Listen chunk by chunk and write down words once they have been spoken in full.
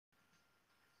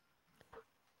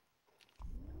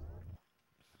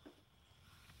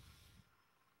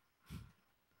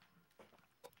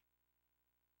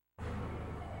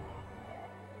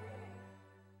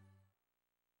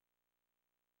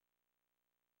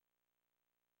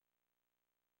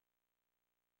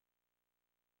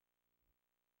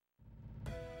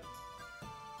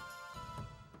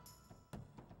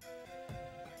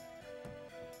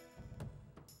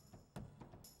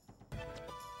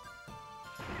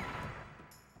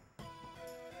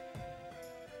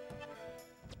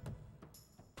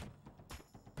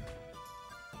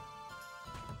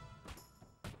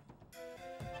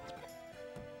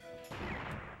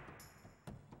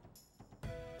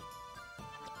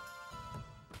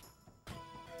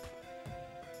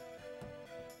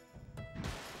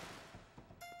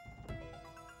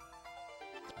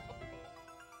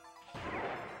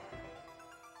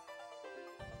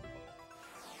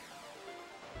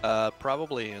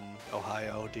Probably in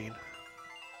Ohio, Dean.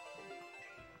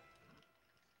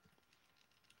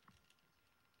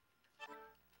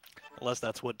 Unless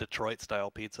that's what Detroit-style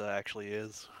pizza actually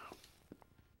is.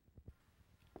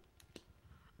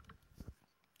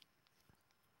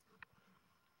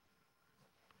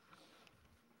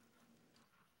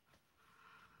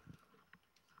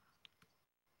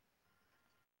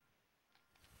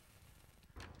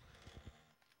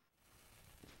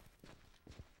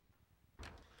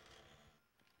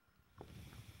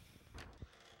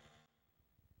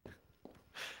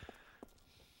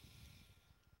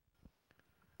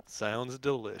 Sounds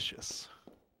delicious.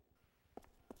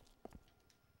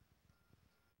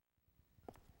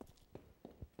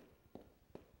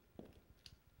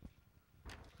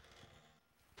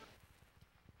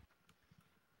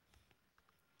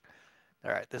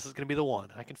 All right, this is going to be the one.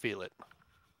 I can feel it.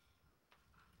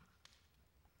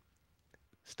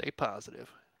 Stay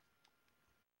positive.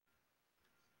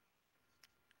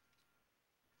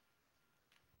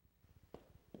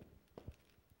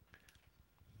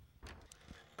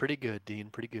 Pretty good,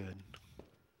 Dean. Pretty good.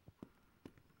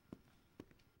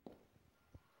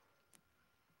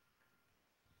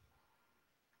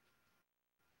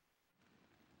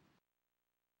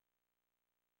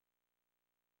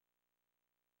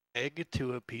 Egg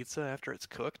to a pizza after it's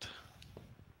cooked?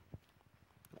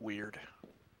 Weird.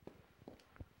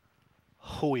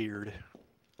 Weird.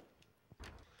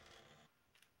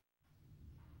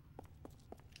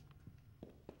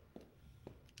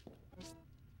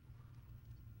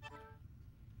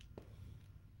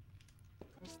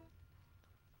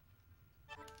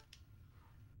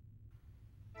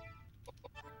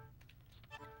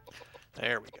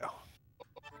 There we go.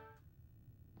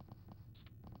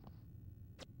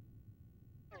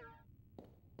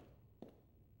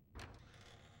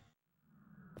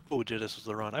 Oh, this was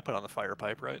the run. I put on the fire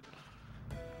pipe, right?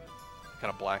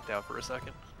 Kind of blacked out for a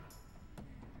second.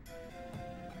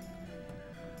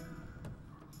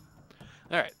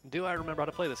 Alright, do I remember how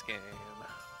to play this game?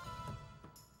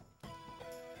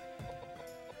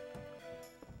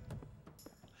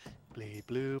 Bleep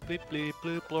bloop bleep bleep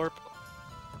bloop blorp.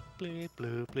 Bleep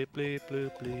bloop bleep bleep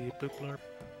bloop bleep bloop blorp.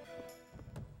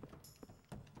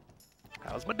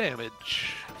 How's my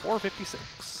damage?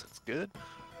 456. It's good.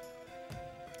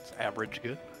 It's average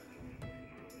good.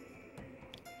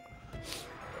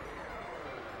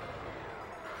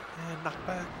 And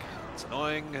knockback. It's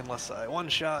annoying unless I one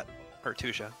shot or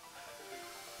two shot.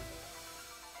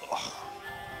 Oh.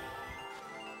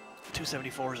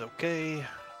 274 is okay.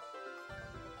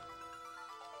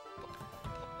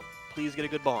 Please get a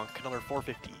good bonk. Another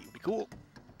 450 would be cool.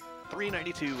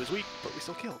 392 is weak, but we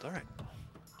still killed. All right.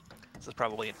 This is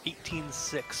probably an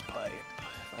 18-6 pipe,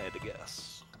 if I had to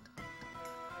guess.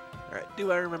 All right.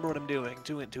 Do I remember what I'm doing?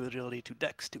 2 int, 2 agility, 2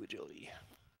 dex, 2 agility.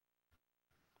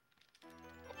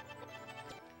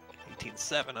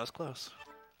 18-7. I was close.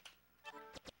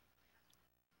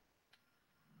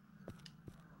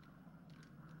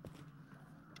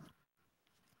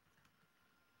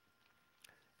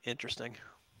 Interesting.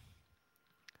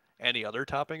 Any other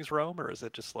toppings, Rome, or is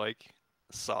it just like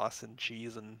sauce and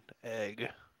cheese and egg?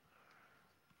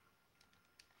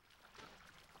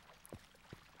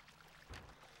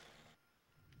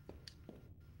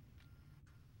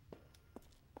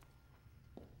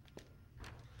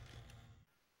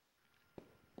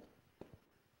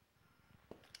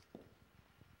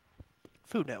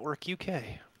 Food Network UK.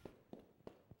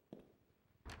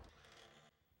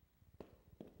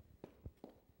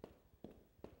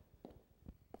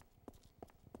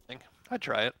 I'd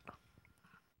try it.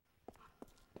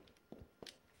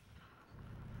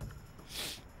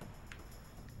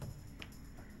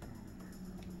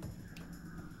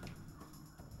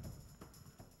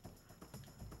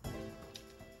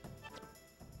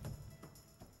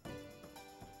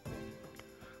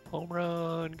 Home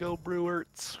run, go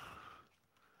Brewers.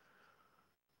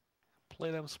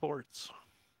 Play them sports.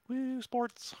 Woo,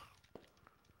 sports.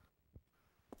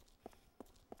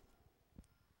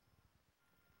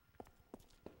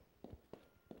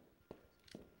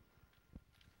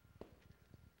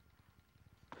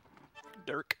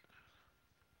 Dirk.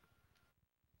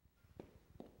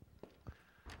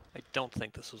 I don't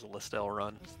think this was a Listel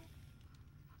run.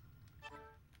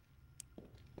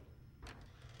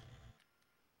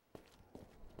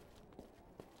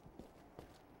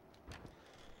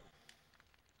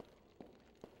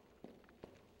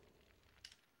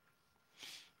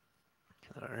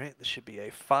 All right, this should be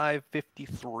a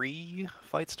 5:53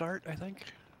 fight start, I think,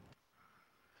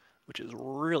 which is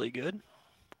really good.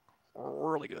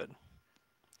 Really good.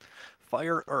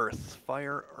 Fire Earth,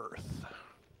 Fire Earth.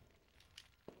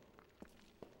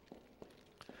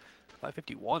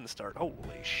 551 start. Holy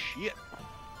shit.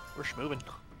 We're schmoving.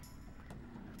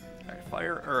 Alright,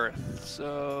 fire earth.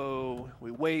 So we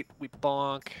wait, we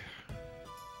bonk.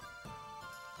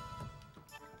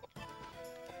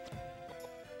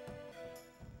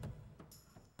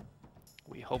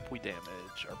 We hope we damage.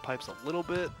 Our pipe's a little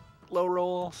bit low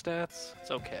roll stats.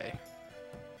 It's okay.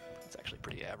 It's actually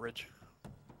pretty average.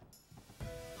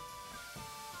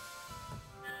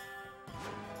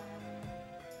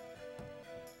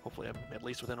 Hopefully I'm at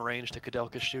least within range to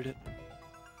Koudelka shoot it.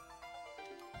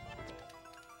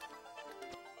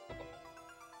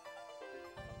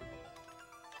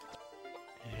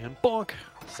 And bonk!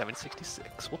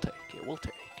 766. We'll take it. We'll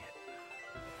take it.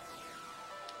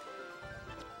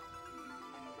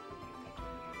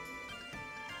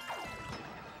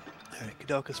 Alright,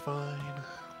 Koudelka's fine.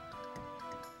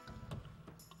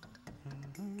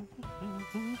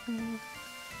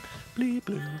 Bleep,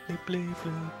 bloop, bleep, bleep,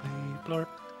 bloop, bleep, blorp.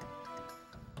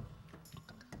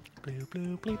 Bleep,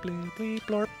 bloop, bleep, bleep, bleep,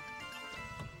 blorp.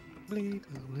 Bleep,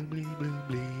 bloop, bleep, bleep,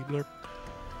 bleep, blorp.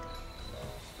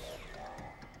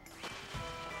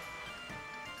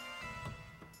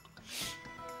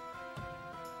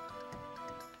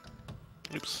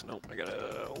 Oops, nope, I got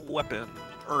a weapon.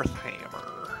 Earth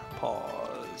hammer.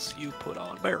 Pause. You put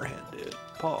on barehanded.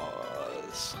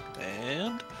 Pause.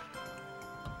 And...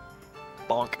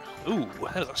 bonk. Ooh,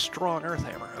 that is a strong earth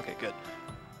hammer. Okay, good.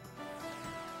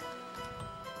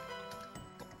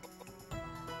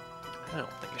 I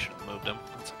don't think I should have moved him.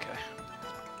 That's okay.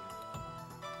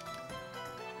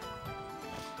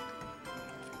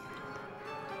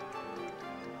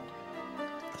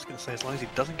 I was going to say, as long as he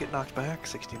doesn't get knocked back,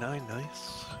 69,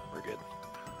 nice. We're good.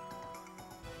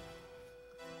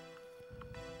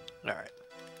 Alright.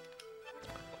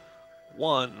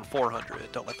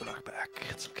 400. Don't let the knockback.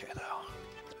 It's okay, though.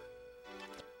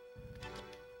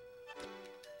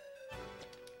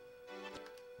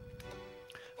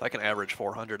 If I can average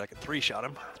 400, I can 3-shot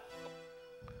him.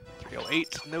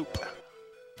 308. Nope.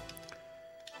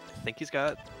 I think he's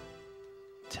got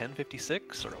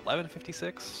 1056 or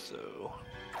 1156, so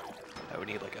I would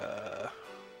need like a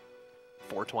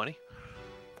 420,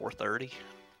 430.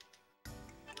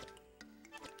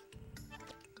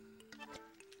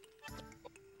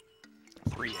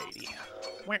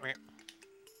 $380.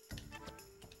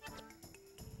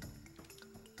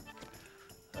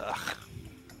 Ugh.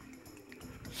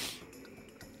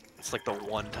 It's like the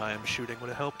one time shooting would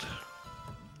have helped.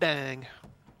 Dang.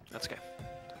 That's okay.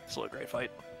 Still a great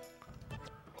fight.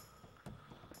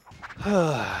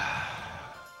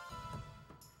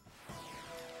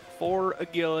 For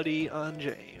agility on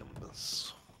James.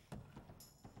 Let's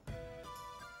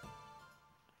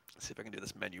see if I can do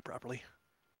this menu properly.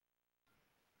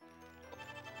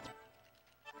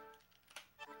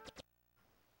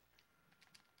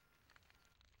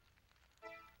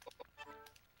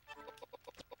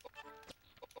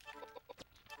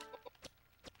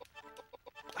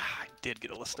 I did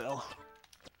get a Listel.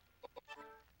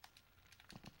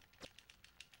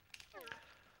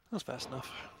 That was fast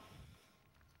enough.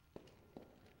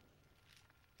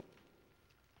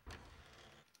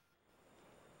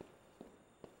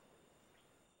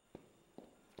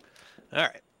 All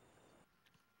right.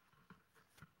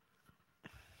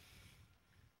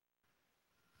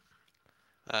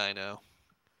 I know.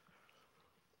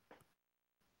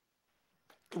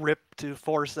 Rip to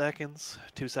 4 seconds.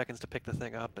 2 seconds to pick the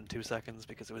thing up, and 2 seconds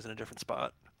because it was in a different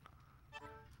spot.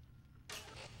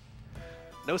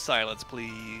 No silence,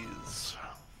 please.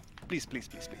 Please, please,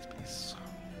 please, please, please.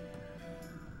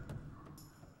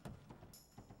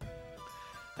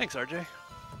 Thanks, RJ.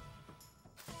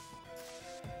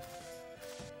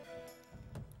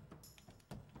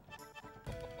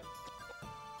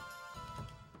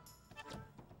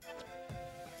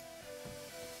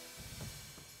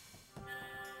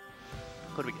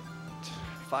 What do we get?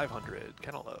 500,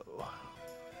 kind of low.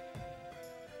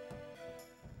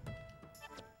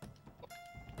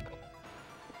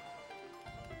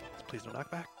 Please no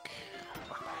knockback.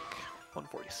 Knockback.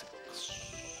 146.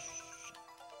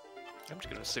 I'm just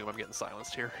gonna assume I'm getting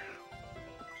silenced here.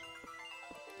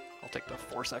 I'll take the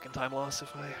 4-second time loss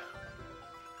if I...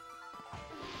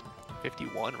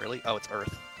 51, really? Oh, it's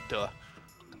Earth. Duh.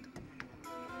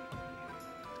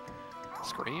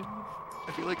 Scream?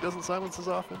 I feel like it doesn't silence as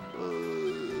often, but...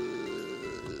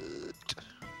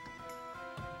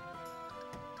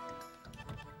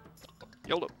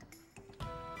 YOLO.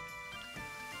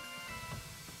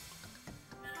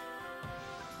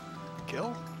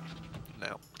 Kill?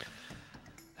 No.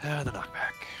 And the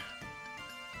knockback.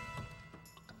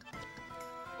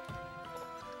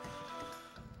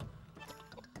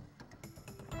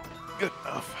 Good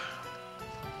enough.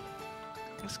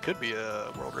 This could be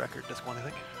a world record, disc one, I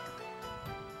think.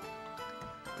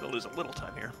 Gonna lose a little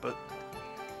time here, but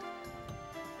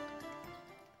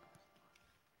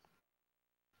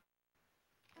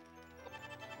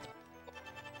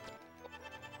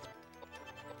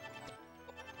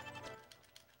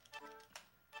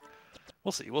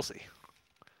we'll see, we'll see.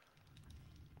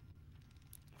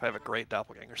 If I have a great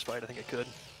doppelgangers fight, I think I could.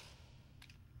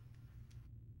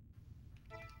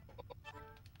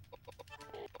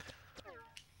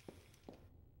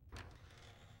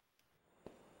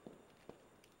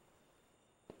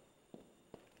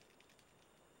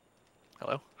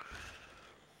 Hello?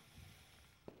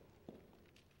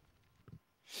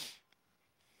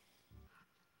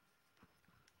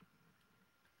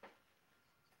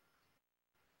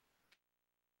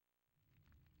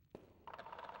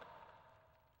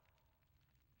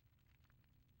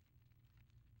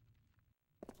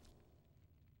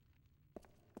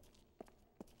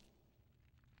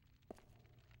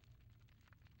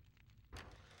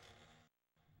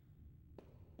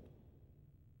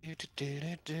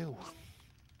 Do.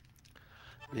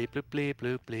 Bleep, bloop, bleep,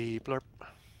 bloop, bleep, blurp.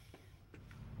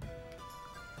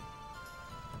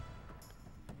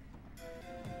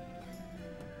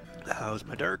 How's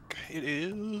my dark? It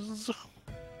is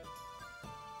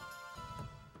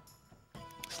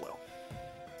slow.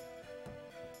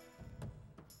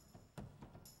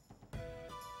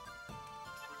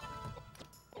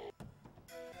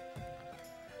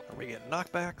 Are we getting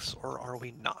knockbacks or are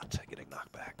we not getting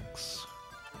knockbacks?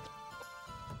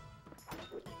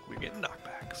 We're getting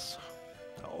knockbacks.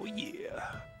 Oh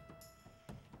yeah.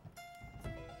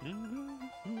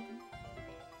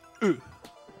 Ooh.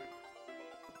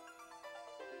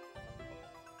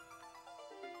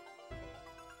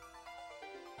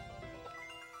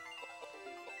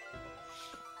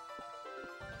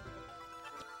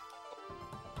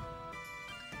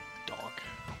 Donk.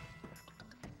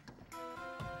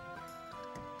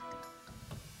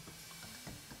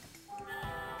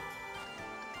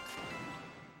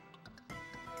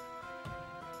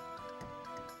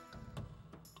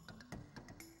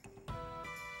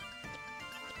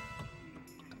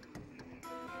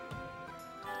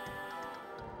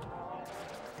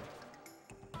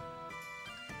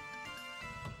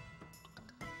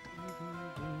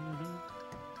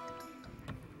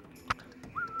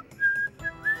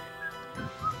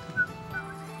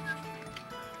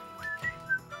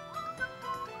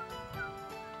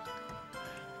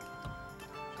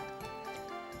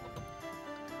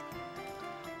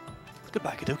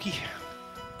 Goodbye, Kadoki.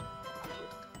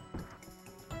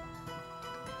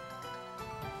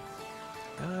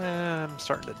 I'm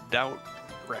starting to doubt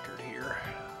record here,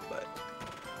 but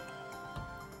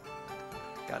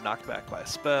got knocked back by a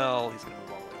spell. He's going to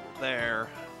move all the way over there.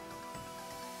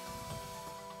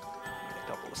 Made a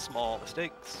couple of small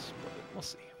mistakes, but we'll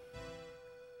see.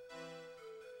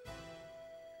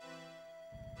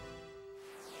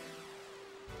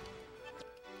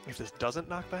 If this doesn't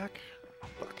knock back,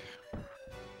 fuck.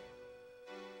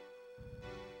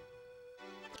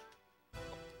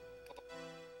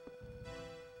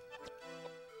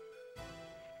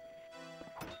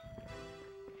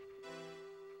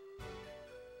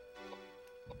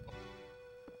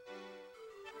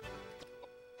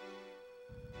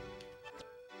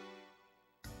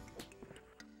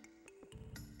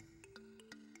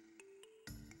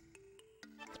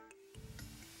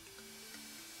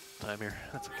 Time here.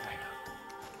 That's okay.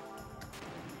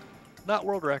 Not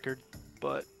world record,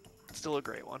 but still a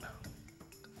great one.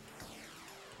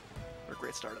 Or a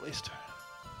great start, at least.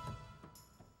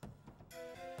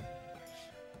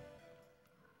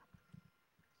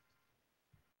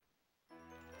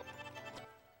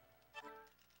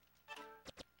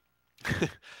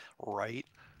 Right?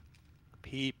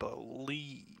 People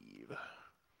leave.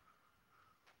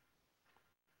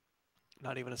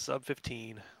 Not even a sub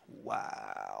 15.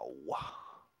 Wow.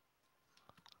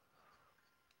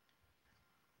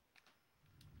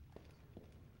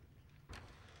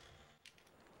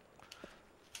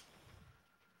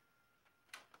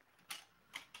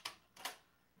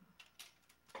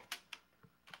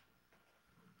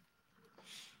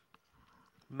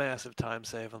 Massive time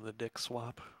save on the dick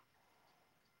swap.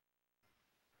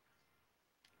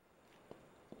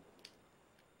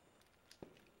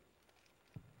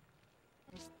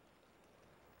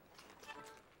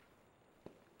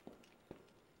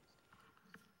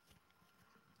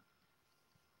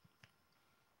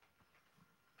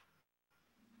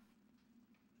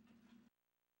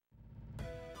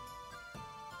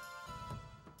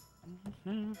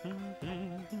 Alright,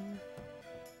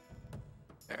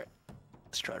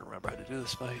 let's try to remember how to do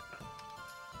this fight.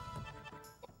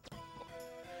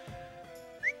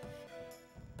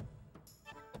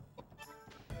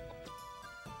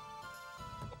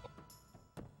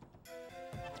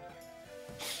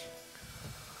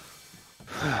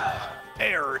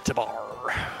 Air to bar.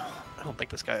 I don't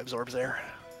think this guy absorbs air.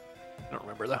 I don't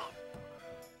remember, though.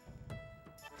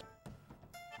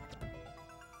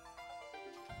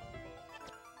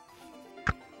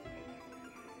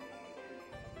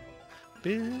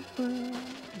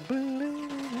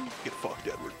 Get fucked,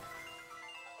 Edward.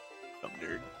 Dumb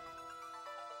nerd.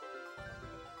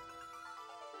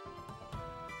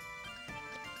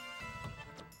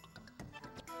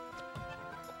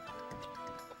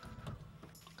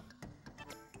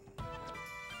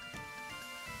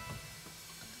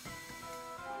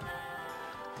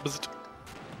 Bzzzt.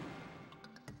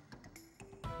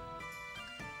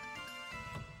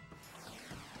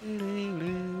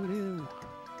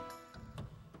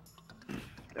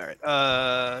 Alright,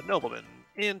 Nobleman,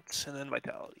 Int, and then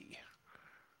Vitality.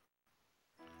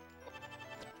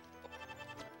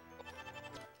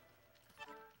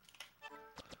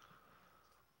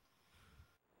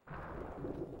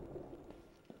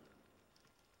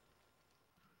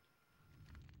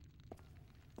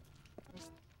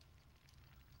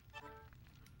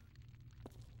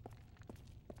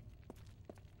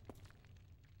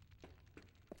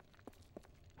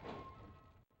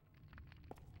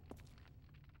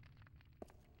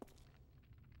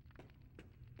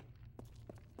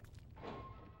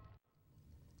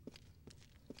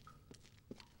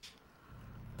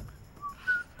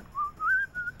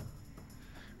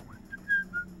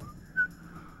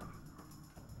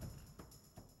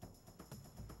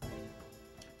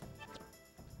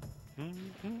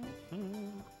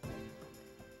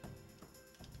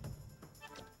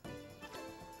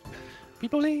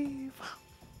 People leave.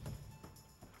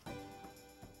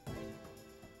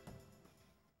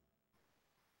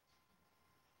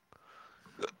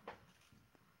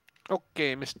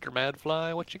 Okay, Mr.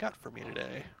 Madfly, what you got for me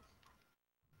today?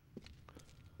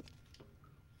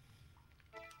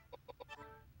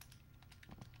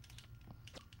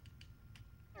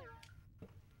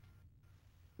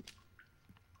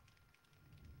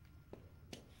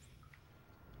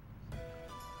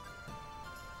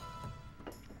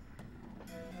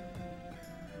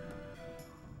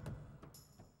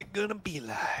 Gonna be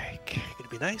like? You gonna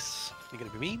be nice? You gonna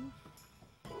be mean?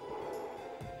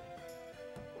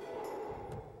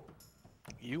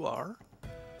 You are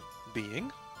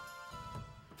being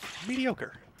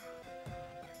mediocre.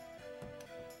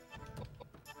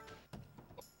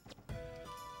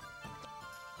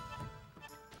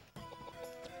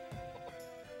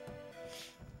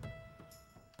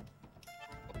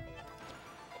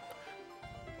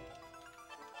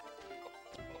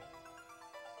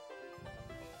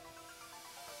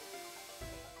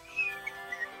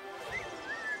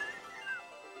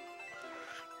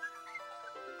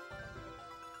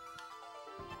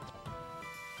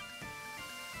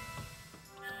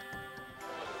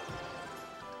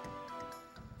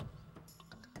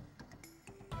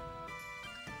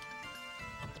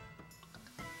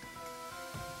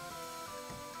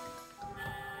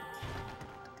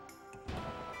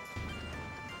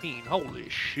 Holy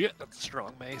shit, that's a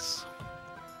strong mace.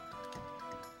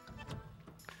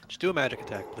 Just do a magic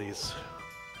attack, please.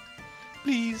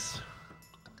 Please.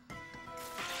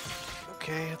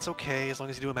 Okay, it's okay, as long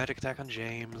as you do a magic attack on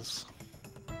James.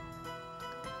 We're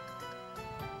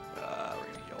gonna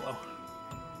YOLO.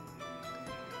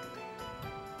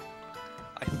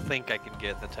 I think I can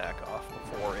get an attack off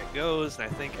before it goes, and I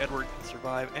think Edward can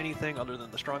survive anything other than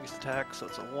the strongest attack, so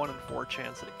it's a 1 in 4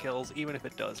 chance that it kills, even if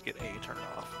it does get a turn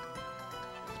off.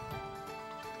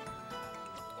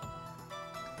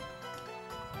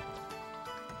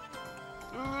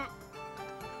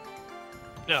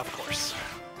 Yeah, of course.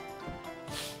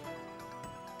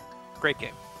 Great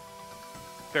game.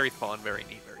 Very fun, very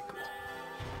neat, very cool.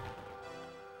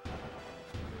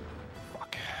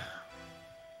 Fuck.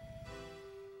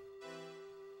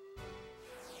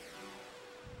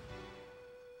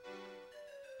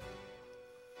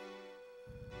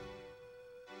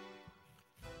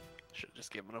 Should have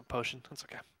just given him a potion. That's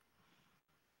okay.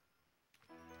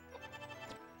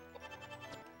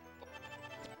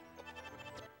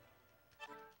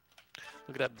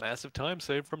 Look at that massive time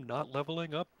save from not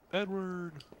leveling up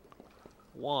Edward.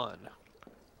 1,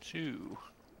 2,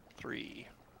 3,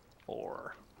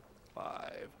 4,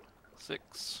 5,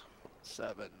 6,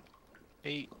 7,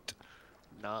 8,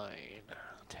 9,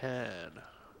 10,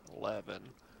 11,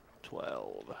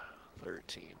 12,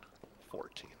 13,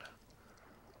 14.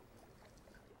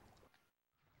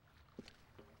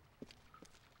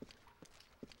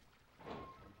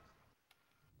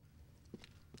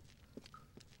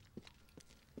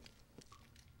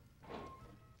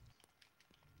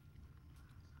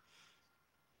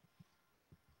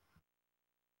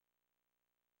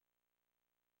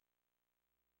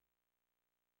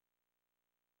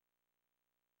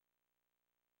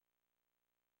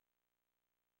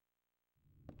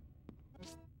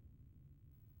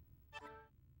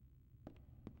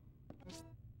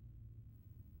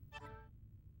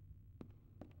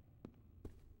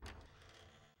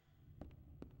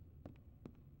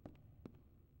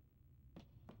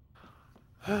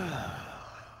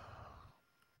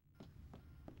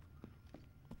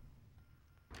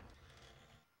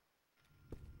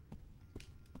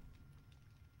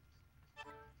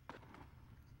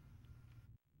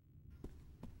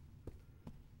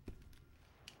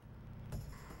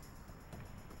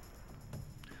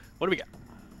 What do we got?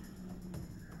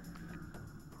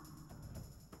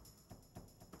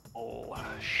 Oh,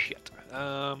 shit.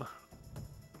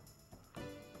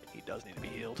 He does need to be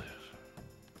healed.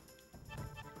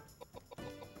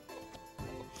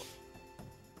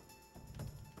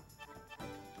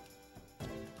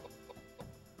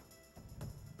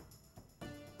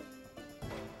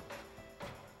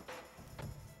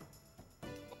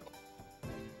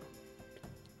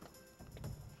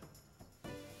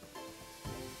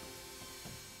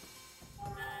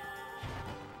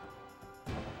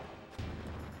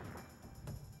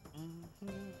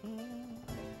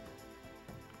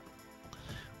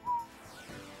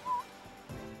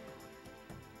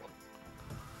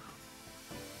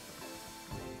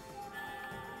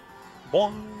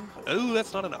 Boing. Oh,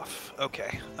 that's not enough.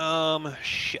 Okay.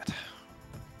 Shit.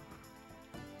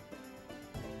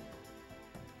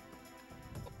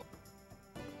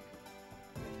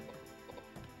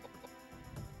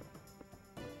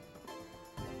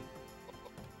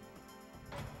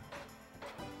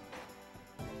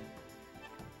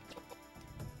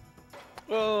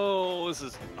 Oh, this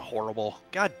is horrible.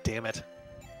 God damn it.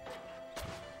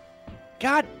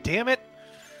 God damn it.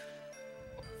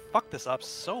 Fuck this up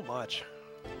so much.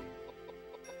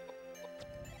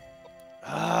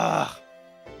 Ah.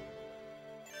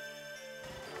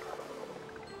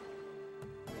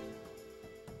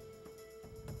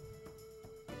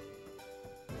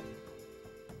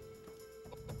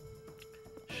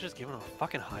 Should just give him a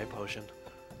fucking high potion.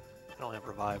 I don't have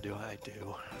revive, do I? I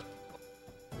do.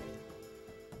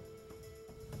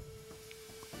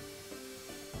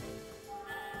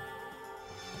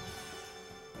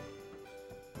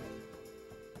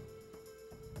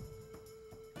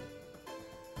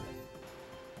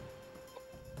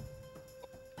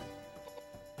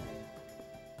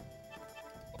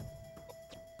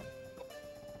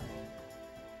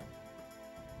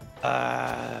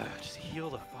 Just heal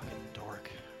the fucking dork.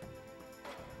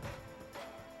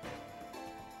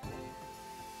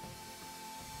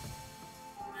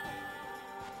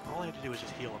 All I had to do was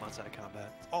just heal him outside of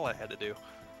combat. That's all I had to do.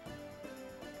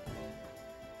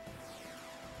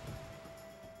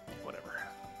 Whatever.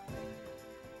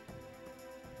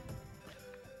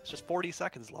 It's just 40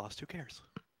 seconds lost. Who cares?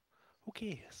 Who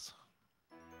cares?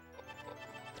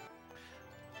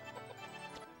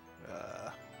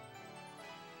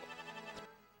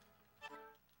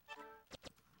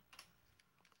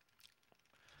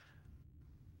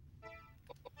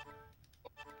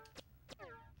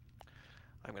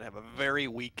 I'm gonna have a very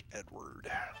weak Edward.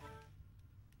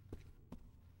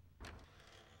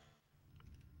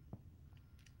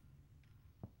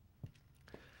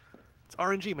 It's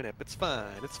RNG manip. It's fine.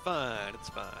 It's fine. It's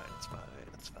fine. It's fine.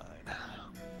 It's fine.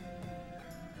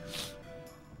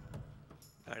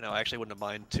 I know. I actually wouldn't have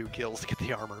mind 2 kills to get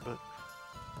the armor, but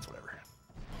it's whatever.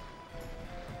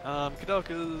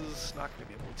 Koudelka's not going to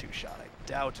be able to 2-shot, I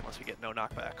doubt, unless we get no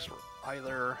knockbacks for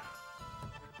either.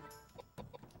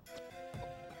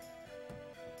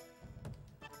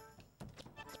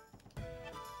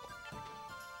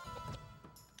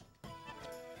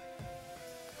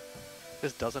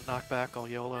 This doesn't knock back all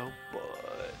YOLO,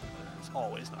 but this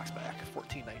always knocks back.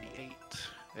 1498.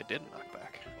 It didn't knock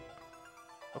back.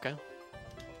 Okay.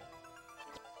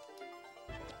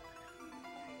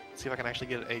 Let's see if I can actually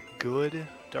get a good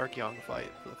Dark Young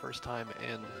fight for the first time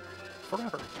in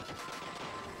forever.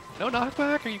 No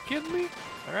knockback? Are you kidding me?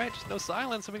 Alright, just no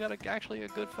silence and we got actually a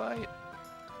good fight.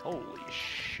 Holy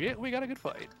shit, we got a good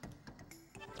fight.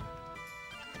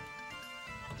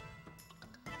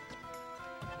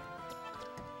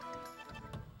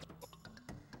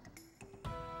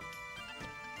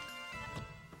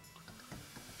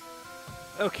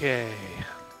 Okay.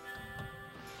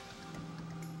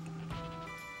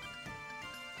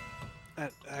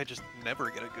 I just never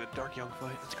get a good Dark Young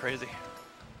fight. It's crazy.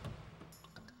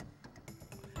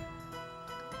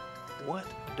 What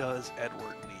does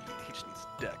Edward need? He just needs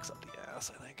Dex up the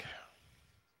ass, I think.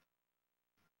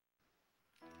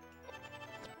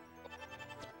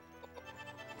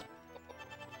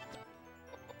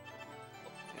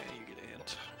 Yeah, you get a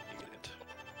hint. You get a hint.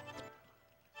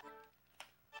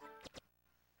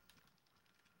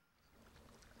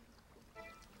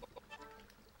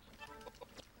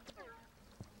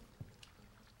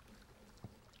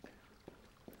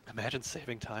 Imagine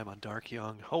saving time on Dark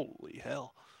Young. Holy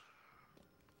hell.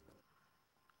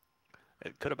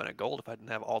 It could have been a gold if I didn't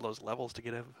have all those levels to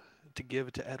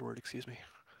give to Edward, excuse me.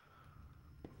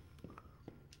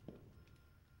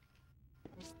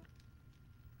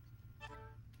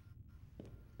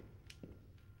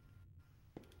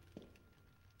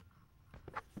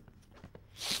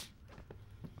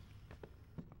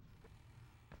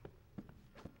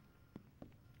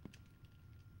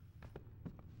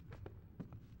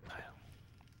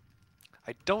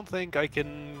 I don't think I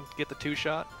can get the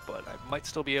 2-shot, but I might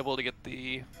still be able to get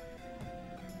the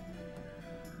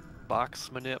box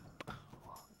manip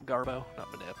Garbo, not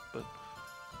manip, but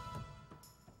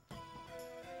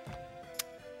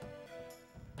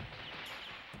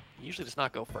he usually does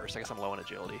not go first. I guess I'm low on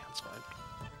agility. That's fine.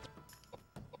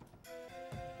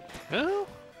 Well,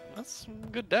 that's some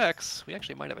good decks. We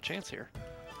actually might have a chance here.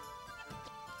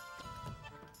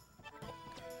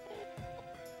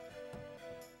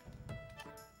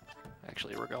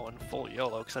 Actually, we're going full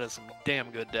YOLO because that is some damn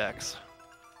good decks.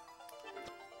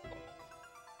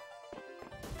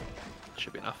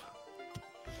 Should be enough.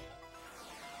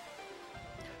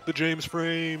 The James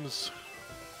frames.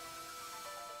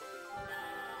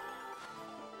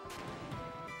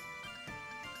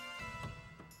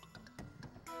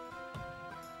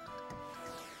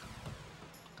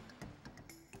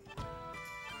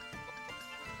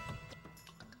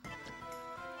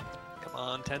 Come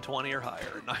on, 1020 or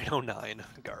higher. 909.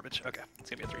 Garbage. Okay, it's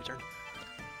gonna be a 3-turn.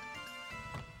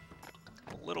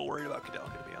 A little worried about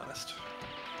Koudelka, to be honest.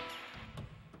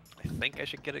 I think I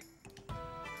should get a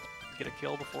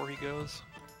kill before he goes.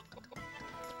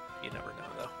 You never know,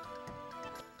 though.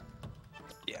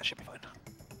 Yeah, it should be fine.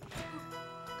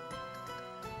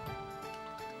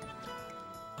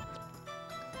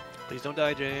 Please don't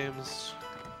die, James.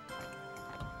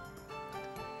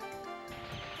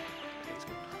 Okay, he's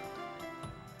good.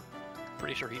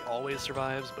 Pretty sure he always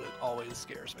survives, but it always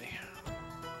scares me.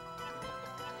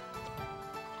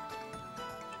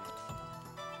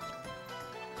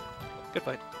 Good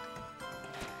fight.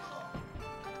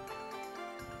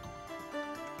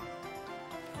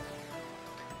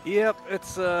 Yep,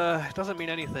 it doesn't mean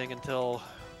anything until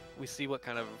we see what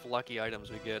kind of lucky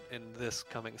items we get in this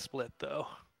coming split, though.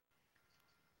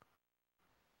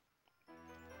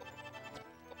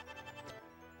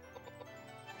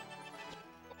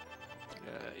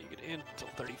 You get in until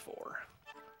 34.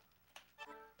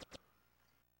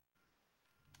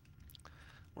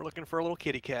 We're looking for a little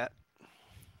kitty cat.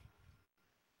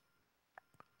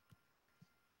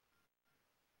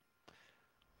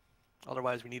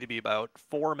 Otherwise, we need to be about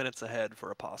 4 minutes ahead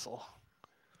for Apostle,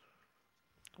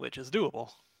 which is doable.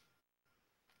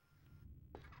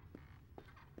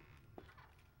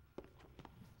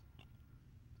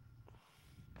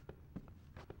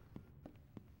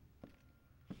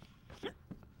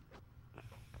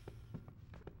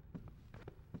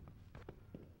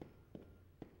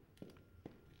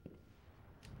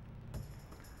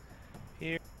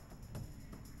 Here.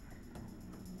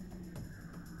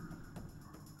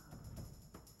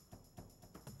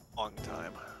 Long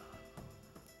time.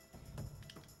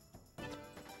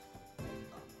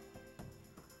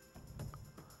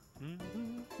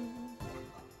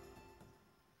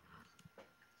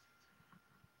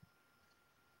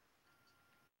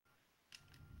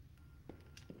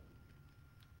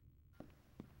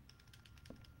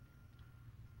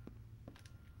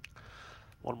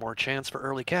 One more chance for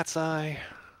early cat's eye.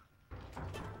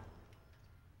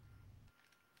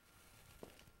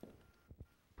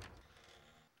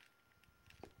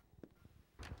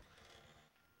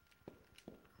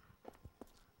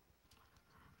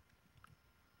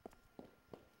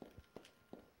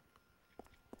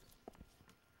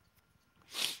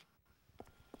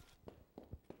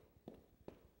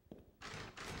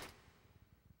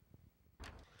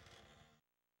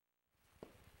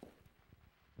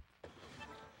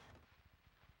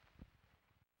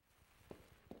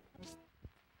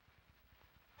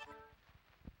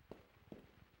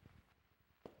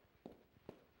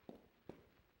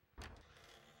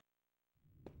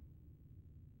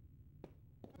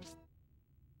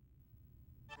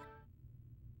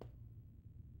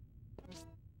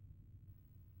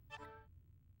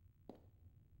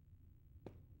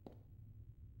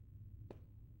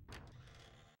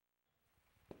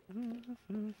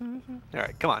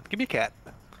 Alright, come on, give me a cat.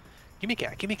 Give me a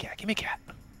cat, give me a cat, give me a cat.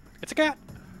 It's a cat!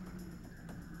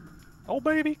 Oh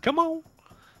baby, come on!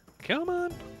 Come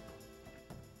on!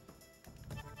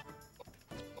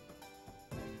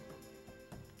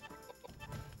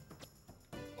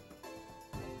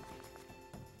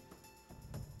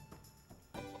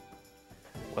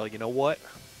 Well, you know what?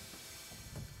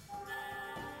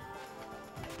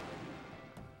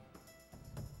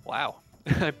 Wow,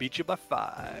 I beat you by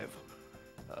 5.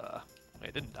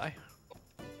 Wait, didn't I?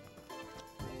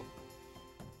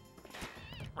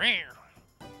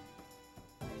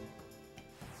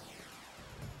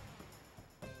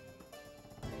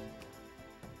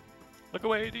 Look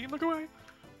away, Dean, look away.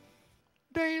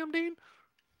 Damn, Dean.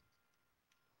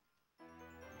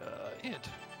 Int.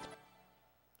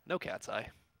 No cat's eye.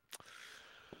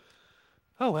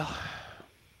 Oh well.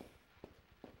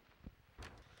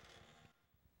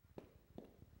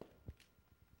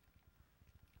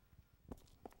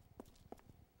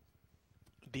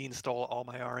 Dean stole all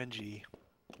my RNG.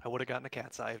 I would have gotten a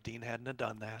cat's eye if Dean hadn't have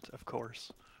done that, of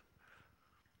course.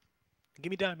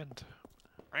 Give me diamond.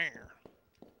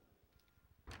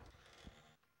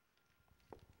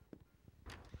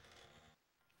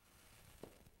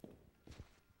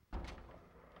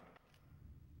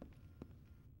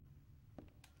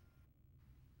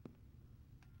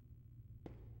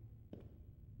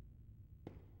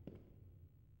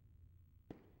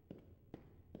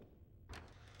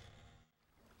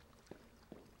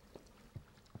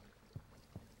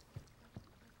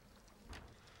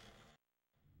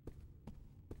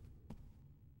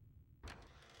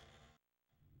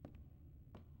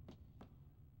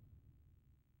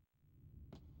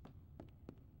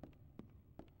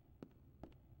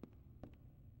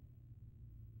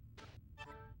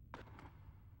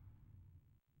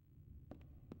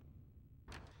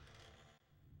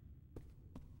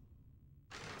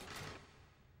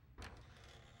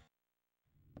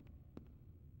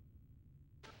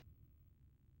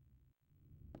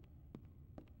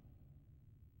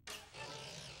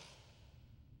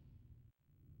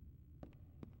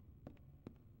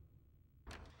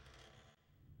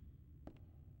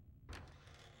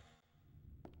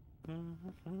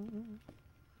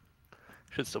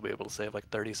 Should still be able to save like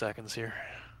 30 seconds here.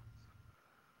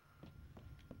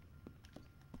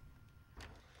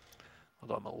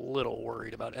 Although I'm a little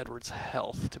worried about Edward's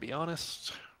health, to be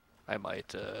honest. I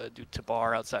might do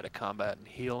Tabar outside of combat and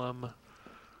heal him.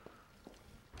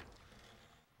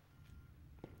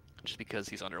 Just because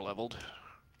he's underleveled.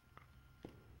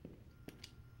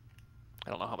 I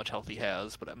don't know how much health he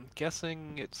has, but I'm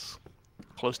guessing it's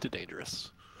close to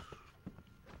dangerous.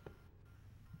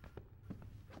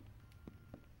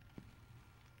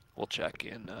 We'll check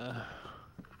in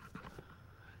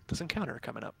this encounter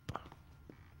coming up.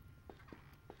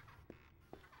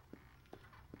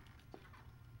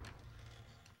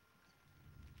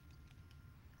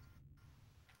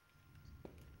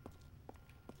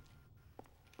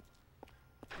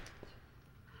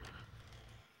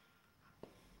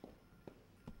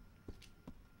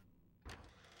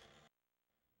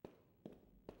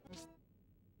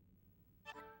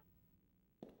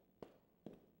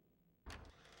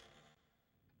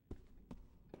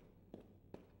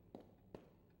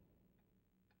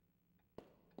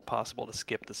 Possible to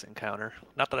skip this encounter.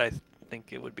 Not that I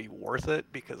think it would be worth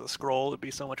it because a scroll would be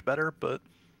so much better, but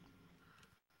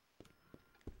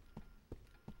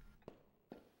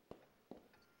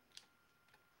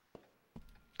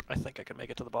I think I could make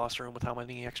it to the boss room with how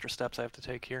many extra steps I have to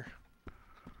take here.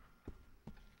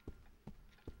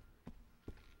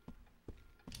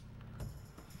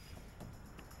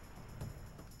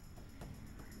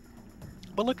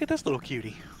 But look at this little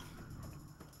cutie.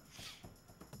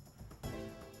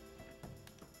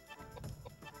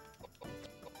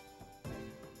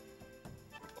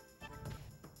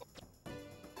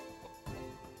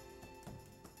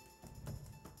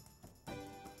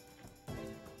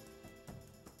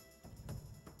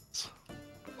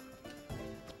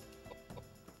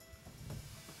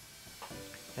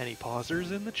 Any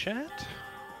pausers in the chat?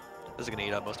 This is going to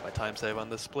eat up most of my time save on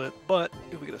this split, but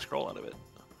if we get a scroll out of it. Know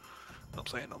what I'm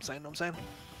saying, know what I'm saying.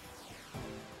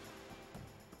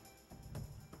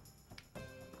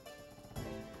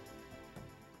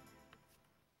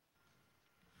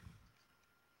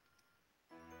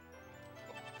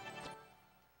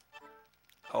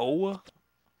 Oh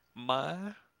my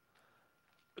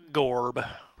gorb.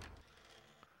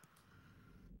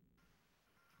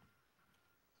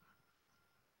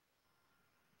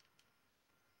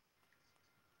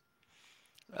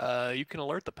 You can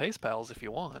alert the pace pals if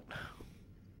you want.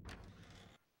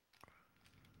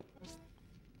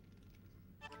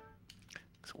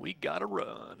 So we gotta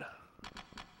run.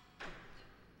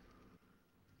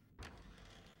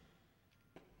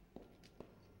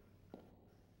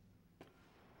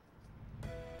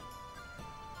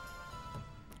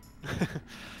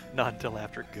 Not until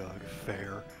after Gug.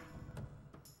 Fair.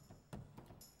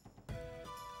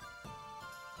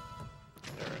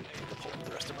 Alright, I need to pull up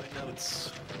the rest of my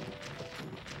notes.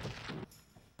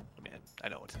 I mean, I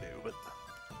know what to do, but...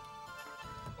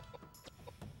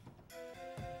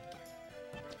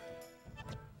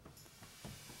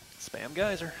 Spam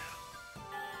geyser.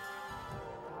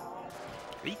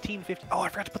 1850. Oh, I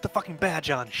forgot to put the fucking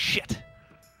badge on. Shit.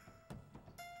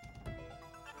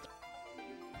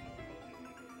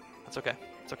 That's okay.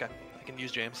 It's okay. I can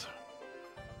use James.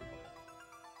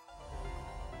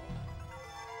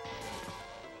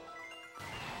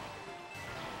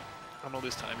 I'm gonna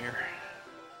lose time here.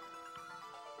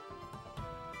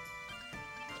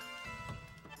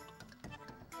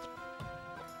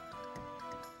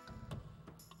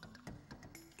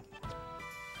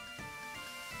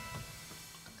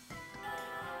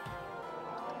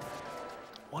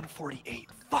 $148.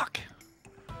 Fuck!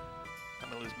 I'm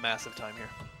gonna lose massive time here.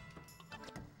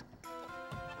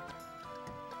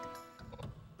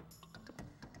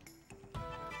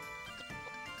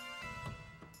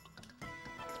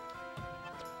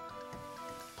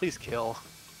 Please kill.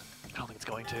 I don't think it's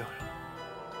going to.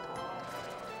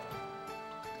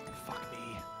 Fuck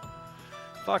me.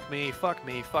 Fuck me, fuck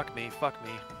me, fuck me, fuck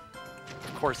me.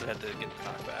 Of course it had to get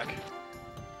knocked back.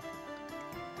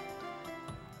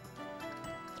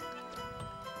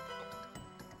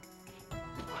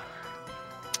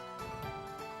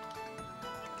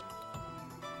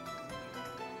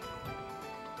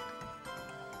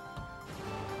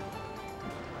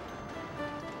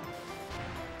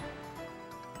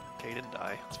 Okay, he didn't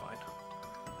die. It's fine.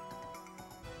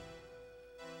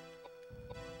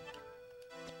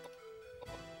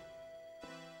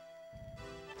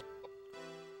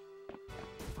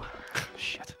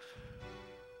 Shit.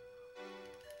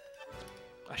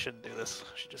 I shouldn't do this.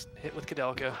 I should just hit with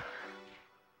Koudelka.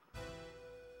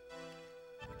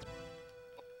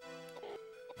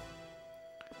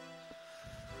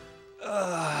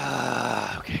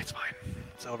 Okay, it's fine.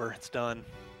 It's over. It's done.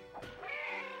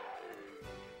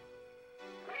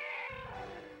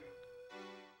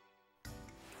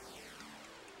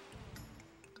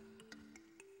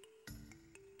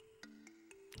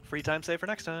 Free time save for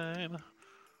next time. Mind,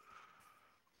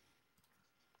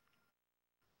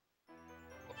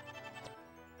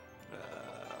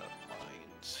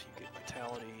 you get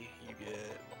vitality, you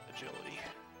get agility.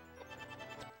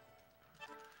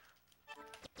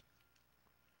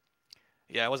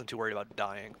 Yeah, I wasn't too worried about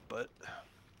dying, but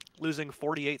losing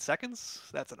 48 seconds?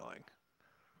 That's annoying.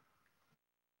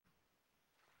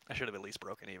 I should have at least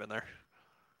broken even there.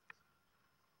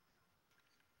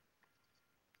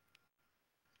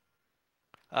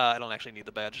 I don't actually need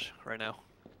the badge right now.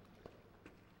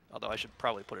 Although I should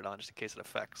probably put it on just in case it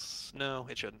affects. No,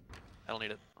 it shouldn't. I don't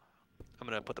need it. I'm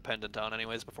going to put the pendant on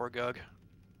anyways before Gug.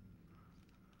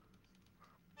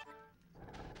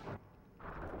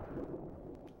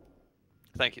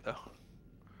 Thank you, though.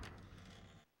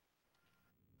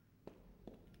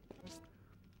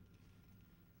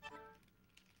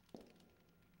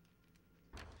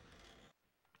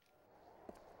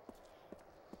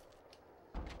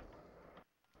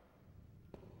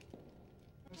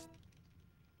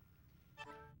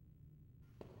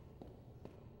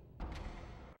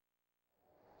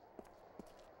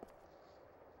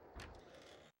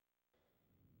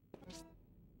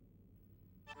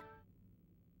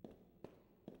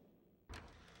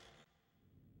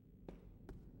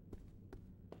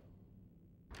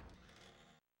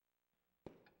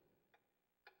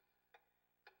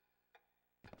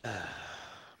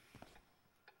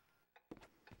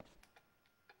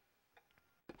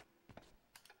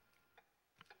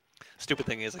 Stupid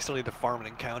thing is, I still need to farm an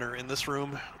encounter in this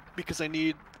room because I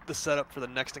need the setup for the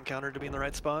next encounter to be in the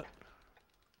right spot.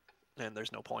 And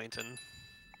there's no point in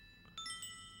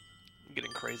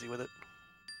getting crazy with it.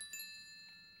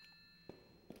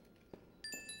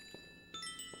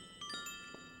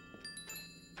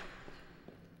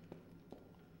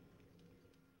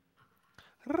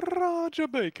 Roger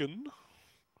Bacon.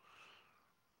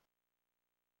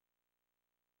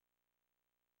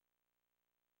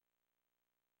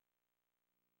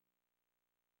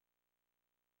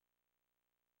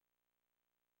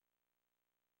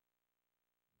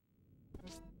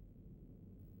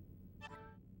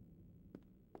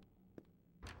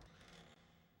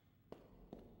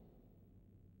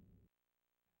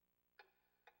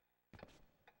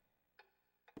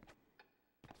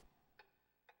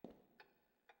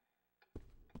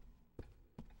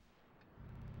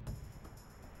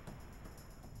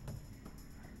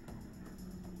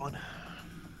 One.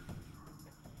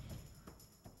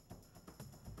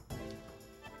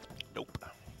 Nope.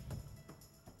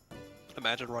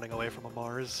 Imagine running away from a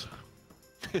Mars.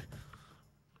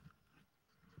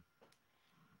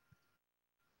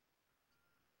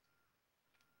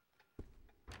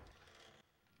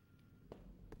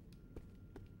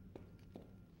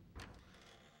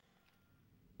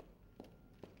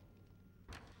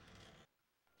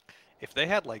 If they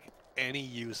had like any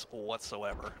use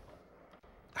whatsoever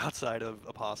outside of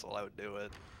Apostle, I would do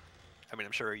it. I mean,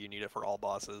 I'm sure you need it for all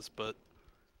bosses, but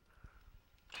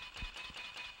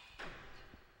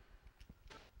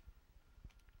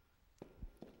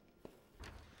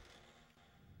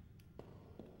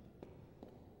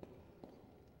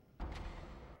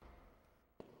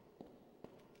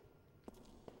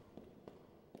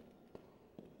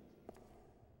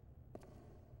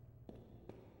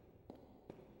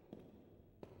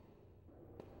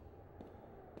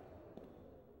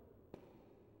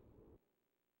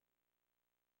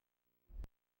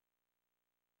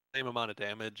same amount of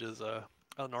damage as a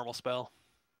normal spell.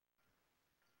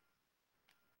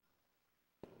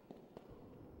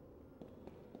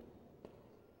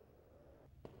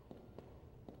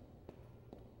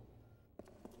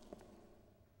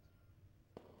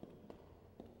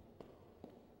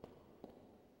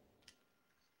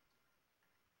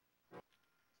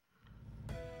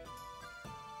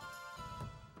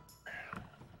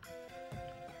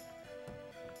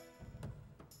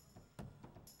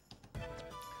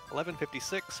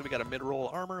 $11.56, so we got a mid-roll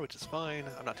armor, which is fine.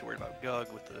 I'm not too worried about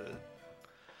Gug with the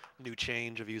new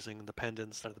change of using the pendant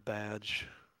instead of the badge.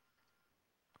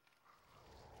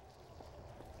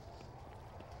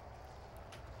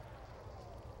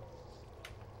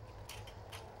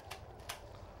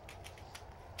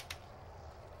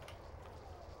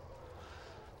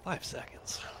 Five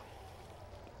seconds.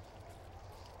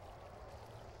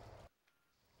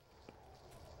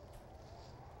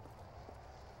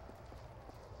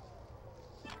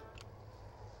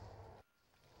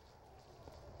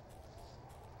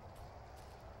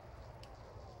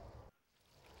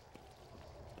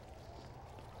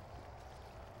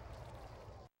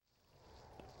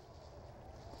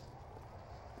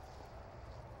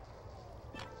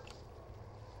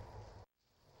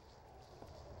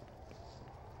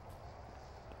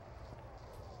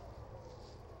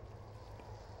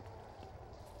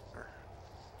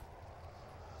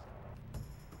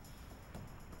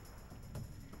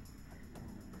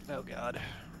 Oh god.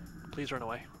 Please run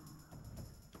away.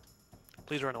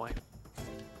 Please run away.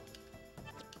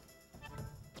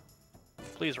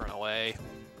 Please run away.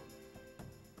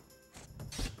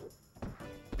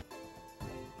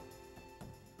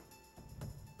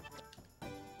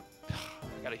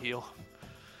 Gotta heal.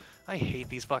 I hate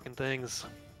these fucking things.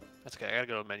 That's okay, I gotta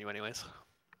go to the menu anyways.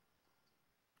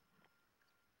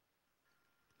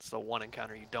 It's the one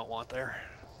encounter you don't want there.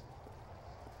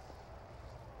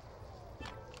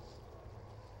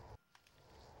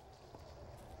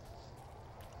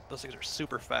 Those things are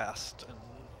super fast, and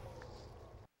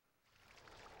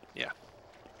yeah,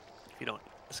 if you don't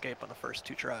escape on the first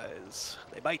 2 tries,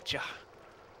 they bite ya.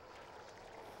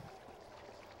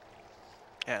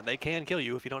 And they can kill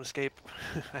you if you don't escape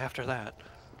after that.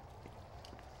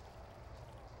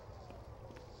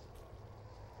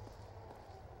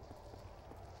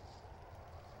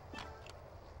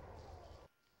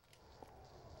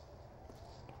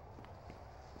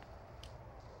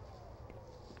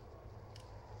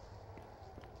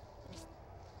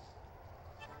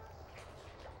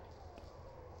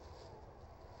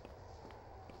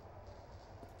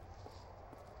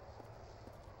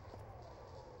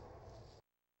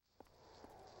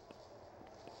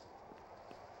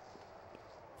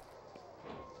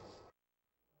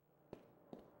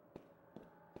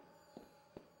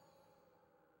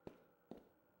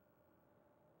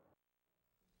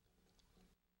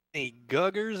 Any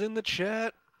Guggers in the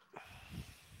chat?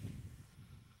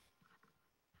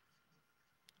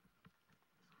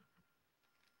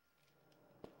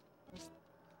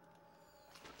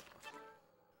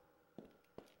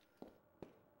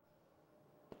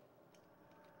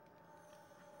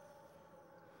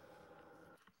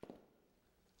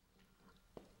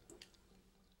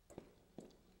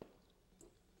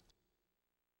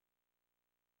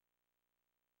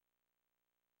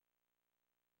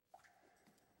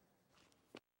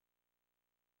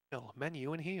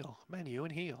 Menu and heal. Menu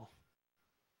and heal.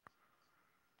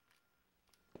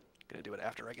 Gonna do it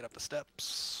after I get up the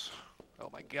steps. Oh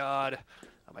my god.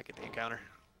 I might get the encounter.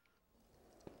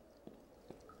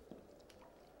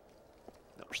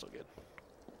 No, we're still good.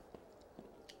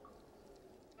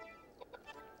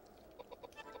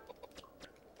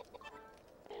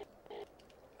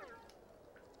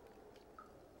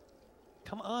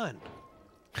 Come on.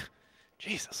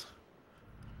 Jesus.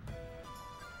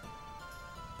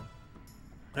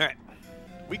 Alright.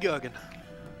 We gugging.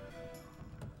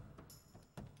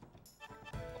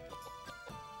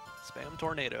 Spam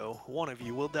tornado. One of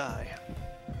you will die.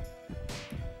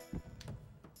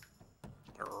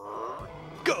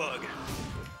 Gug!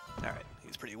 Alright,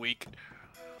 he's pretty weak.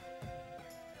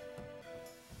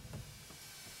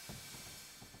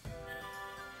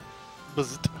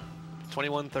 Buzzed.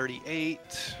 2138.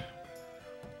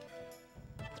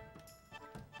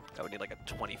 I would need like a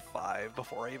 25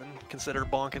 before I even consider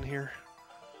bonking here.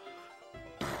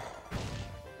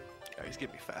 Yeah, he's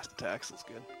giving me fast attacks. That's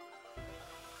good.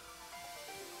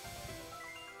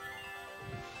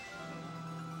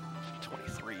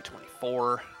 $23,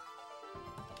 $24.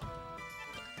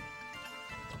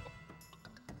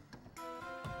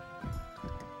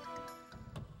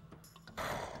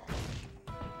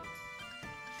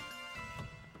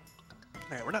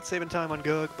 Alright, we're not saving time on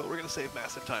Gug, but we're going to save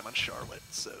massive time on Charlotte,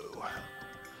 so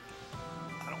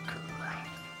I don't care.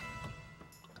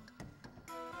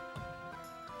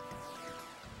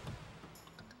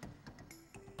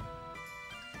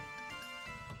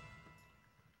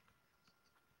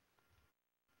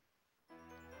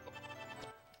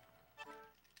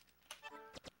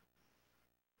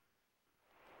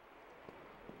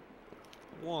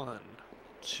 One,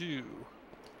 two,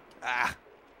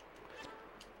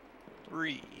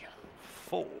 three,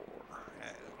 four,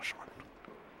 and short.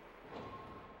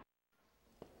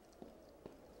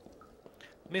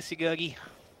 Miss you, Guggy.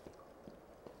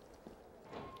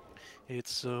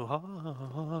 It's so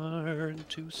hard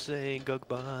to say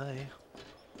goodbye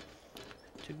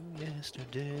to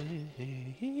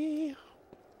yesterday,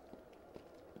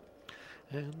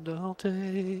 and I'll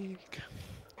take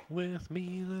with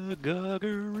me the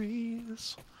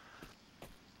Guggeries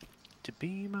to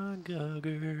be my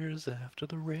Guggers after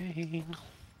the rain.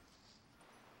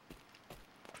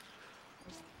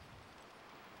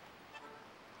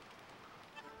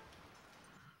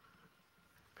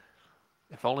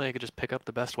 If only I could just pick up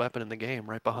the best weapon in the game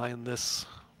right behind this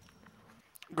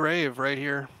grave right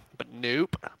here. But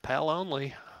nope, pal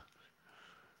only.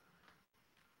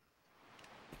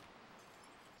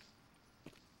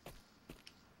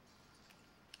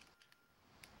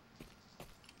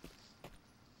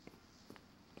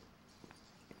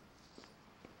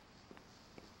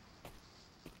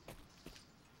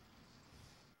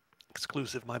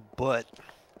 Exclusive my butt.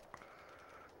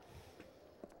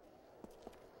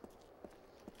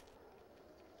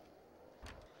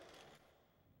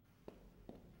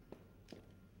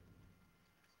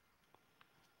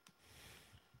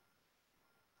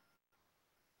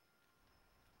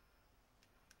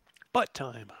 Butt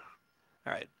time.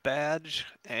 Alright, badge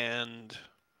and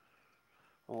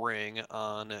ring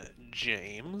on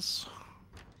James.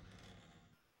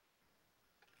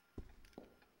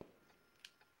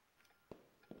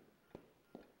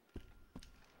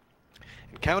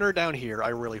 Encounter down here. I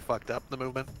really fucked up the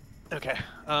movement. Okay.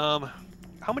 How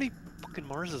many fucking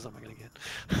Marses am I gonna get?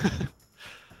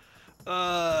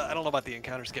 I don't know about the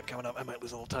encounter skip coming up. I might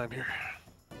lose a little time here.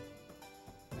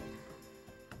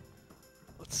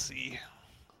 Let's see.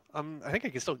 I think I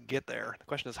can still get there. The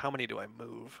question is, how many do I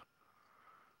move?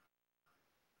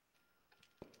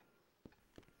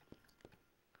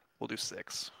 We'll do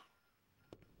 6.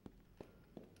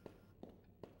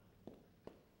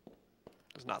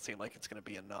 Does not seem like it's going to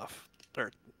be enough.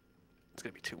 Or it's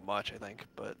going to be too much, I think,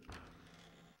 but...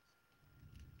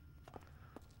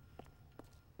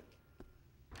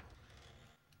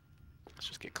 Let's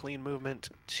just get clean movement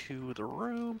to the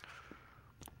room.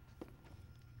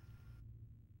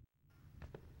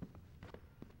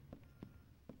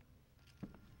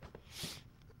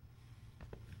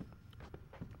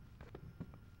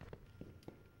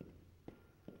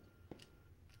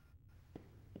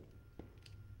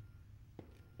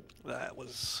 That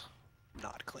was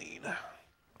not clean.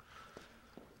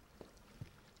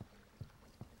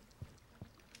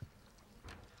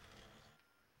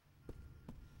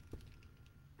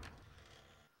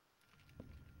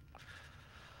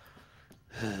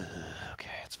 Okay,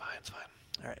 it's fine, it's fine.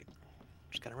 Alright.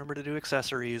 Just gotta remember to do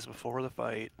accessories before the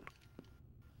fight.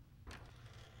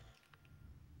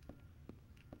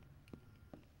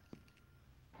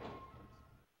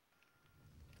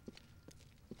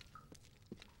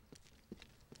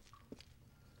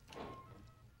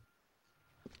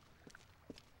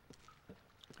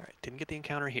 Alright, didn't get the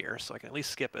encounter here, so I can at least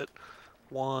skip it.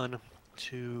 1,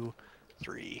 2,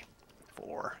 3,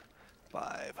 4,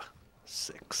 5,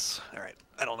 6. Alright,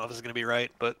 I don't know if this is going to be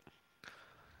right, but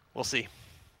we'll see.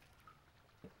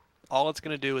 All it's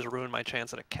going to do is ruin my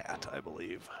chance at a cat, I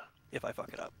believe, if I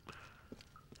fuck it up.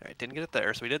 Alright, didn't get it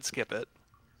there, so we did skip it.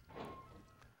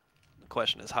 The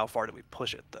question is, how far do we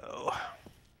push it, though?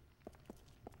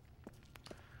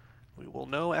 We will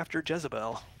know after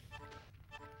Jezebel.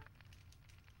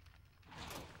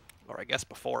 Or I guess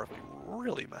before, if we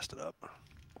really messed it up.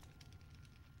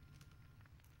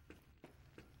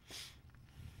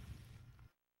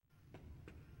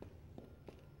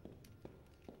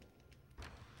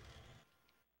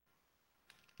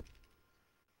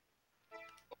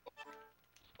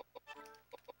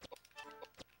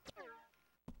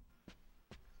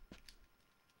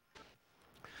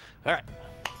 All right.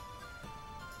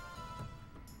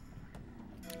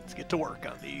 Let's get to work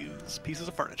on these pieces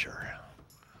of furniture.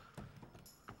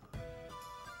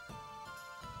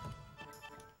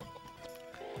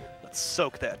 Let's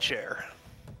soak that chair.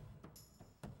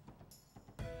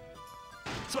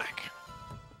 Smack.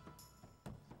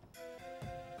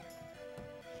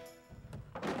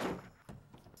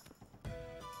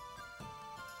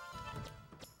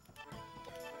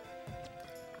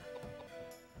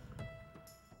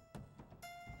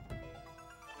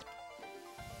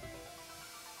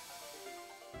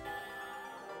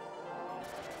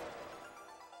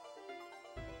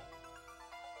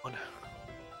 One.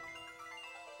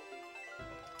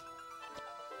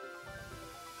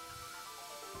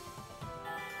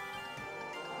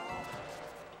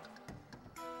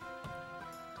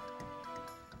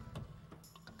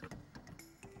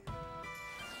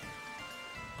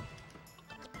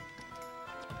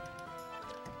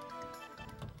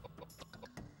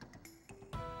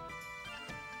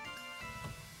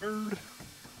 Bird.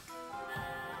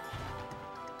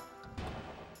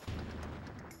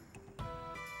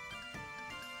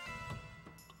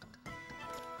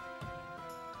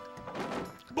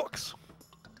 Books.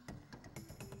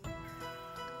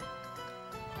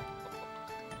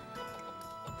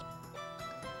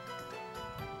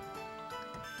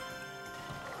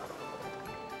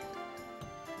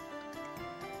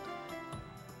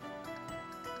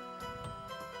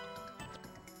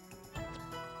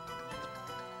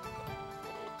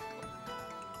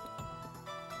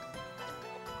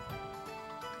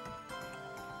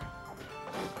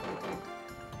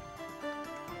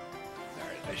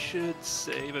 I should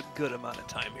save a good amount of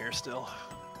time here still.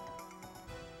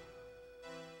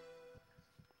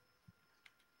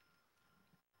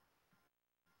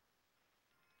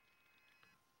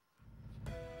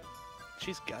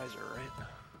 She's geyser, right?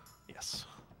 Yes.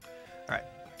 All right.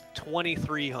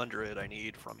 2,300 I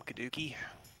need from Koudelka,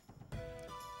 which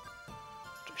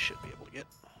I should be able to get.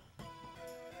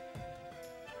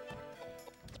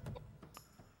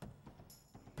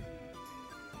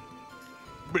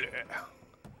 Blech.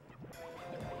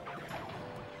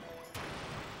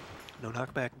 No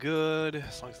knockback, good.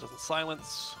 As long as it doesn't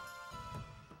silence.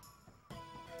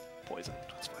 Poison,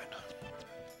 that's fine.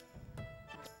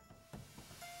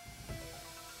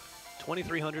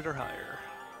 2,300 or higher.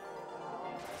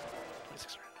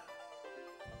 2,600.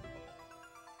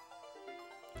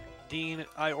 Dean,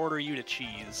 I order you to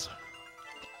cheese.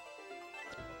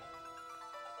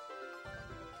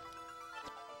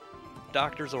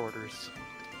 Doctor's orders.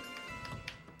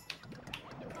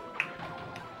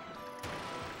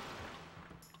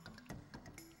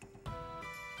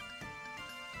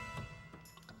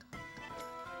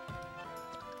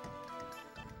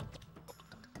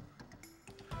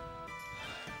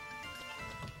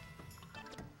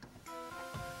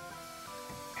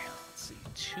 Let's see,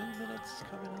 2 minutes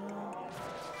coming up.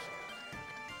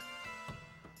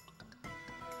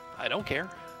 I don't care.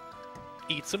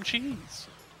 Eat some cheese.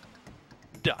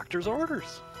 Doctor's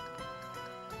orders.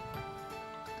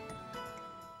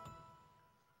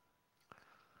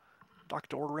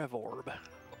 Dr. Revorb.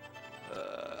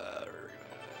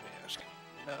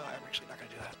 No, I'm actually not going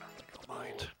to do that. I don't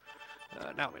mind.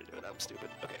 Now I'm going to do it. I'm stupid.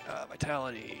 Okay,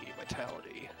 vitality,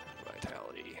 vitality,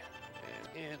 vitality,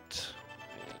 and int,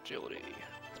 and agility.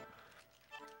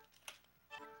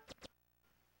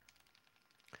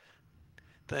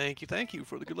 Thank you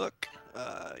for the good luck.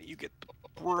 You get the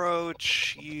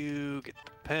brooch, you get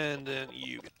the pendant,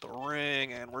 you get the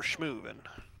ring, and we're schmoovin'.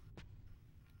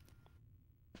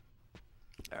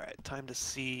 Alright, time to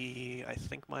see. I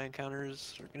think my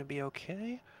encounters are gonna be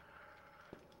okay.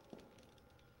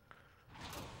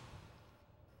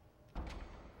 I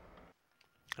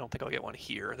don't think I'll get one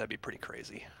here. That'd be pretty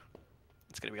crazy.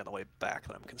 It's gonna be on the way back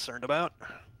that I'm concerned about.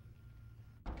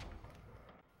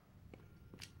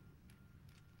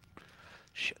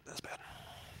 Shit, that's bad.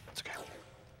 It's okay.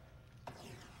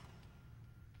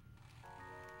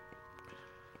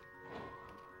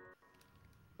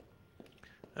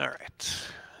 Alright.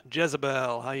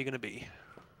 Jezebel, how you gonna be?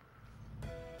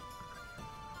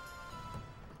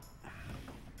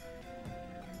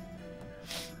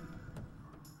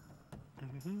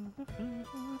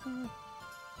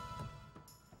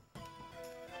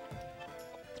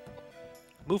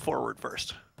 Move forward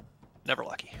first. Never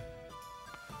lucky.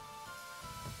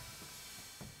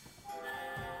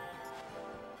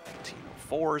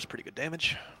 Four is pretty good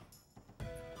damage.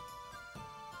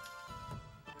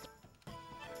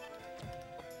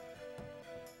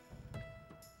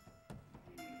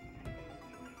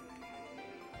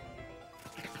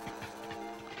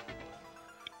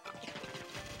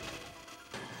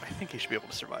 I think he should be able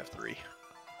to survive 3.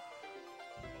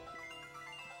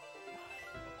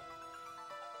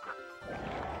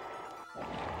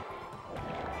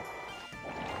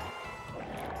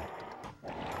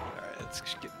 Alright, let's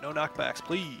get no knockbacks,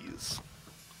 please.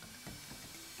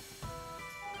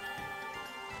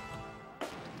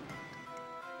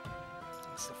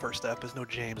 That's the first step, is no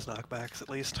James knockbacks, at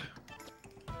least.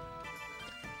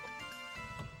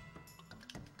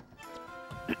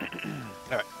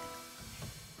 Alright.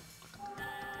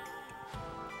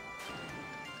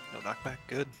 No knockback,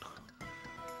 good.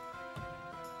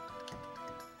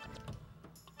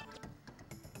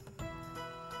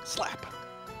 Slap.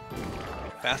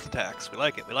 Fast attacks. We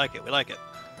like it, we like it, we like it.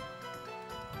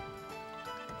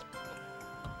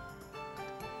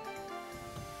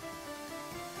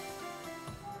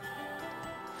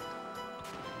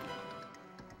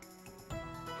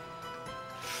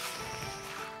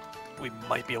 We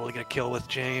might be able to get a kill with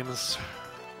James.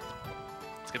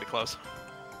 It's gonna be close.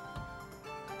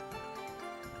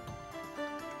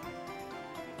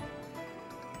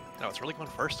 No, it's really going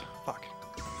first? Fuck.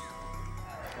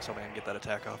 I was hoping I can get that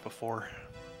attack off before.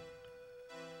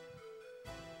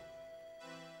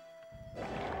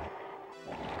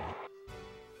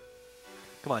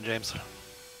 Come on, James.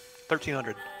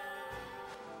 1300.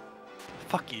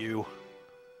 Fuck you.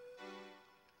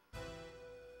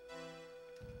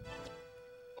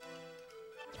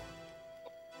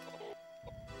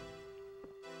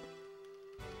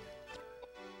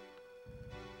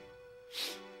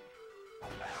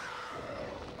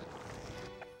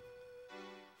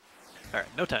 Alright,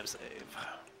 no time save.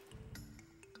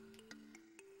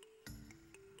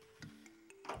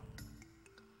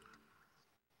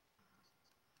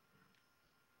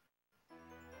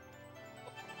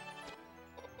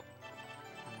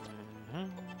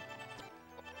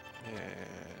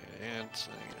 And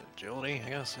agility, I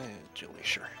guess. Agility,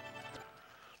 sure.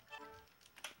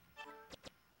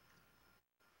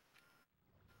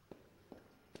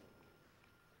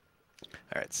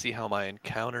 Alright, see how my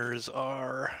encounters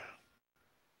are.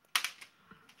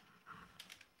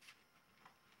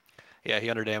 Yeah, he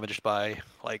underdamaged by,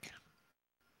 like,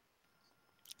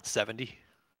 70.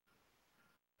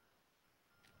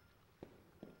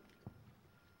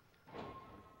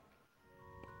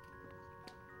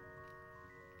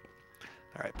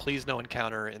 Alright, please no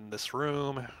encounter in this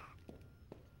room.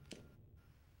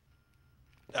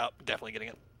 Oh, definitely getting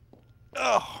it.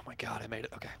 Oh my god, I made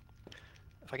it. Okay.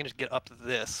 If I can just get up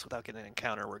this without getting an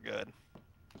encounter, we're good.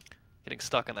 Getting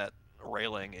stuck on that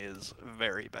railing is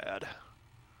very bad.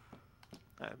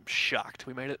 I'm shocked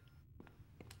we made it.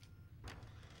 I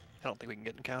don't think we can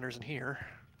get encounters in here.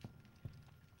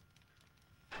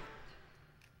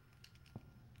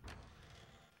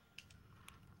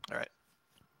 Alright.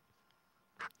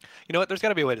 You know what? There's got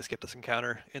to be a way to skip this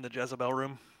encounter in the Jezebel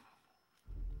room.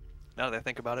 Now that I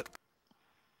think about it.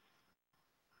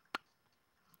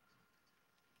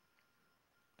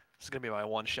 This is going to be my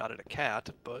one shot at a cat,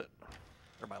 but...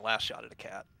 Or my last shot at a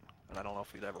cat. And I don't know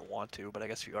if you'd ever want to, but I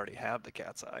guess you already have the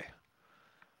cat's eye.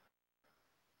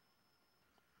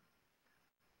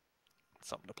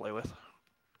 Something to play with.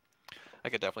 I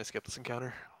could definitely skip this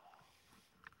encounter.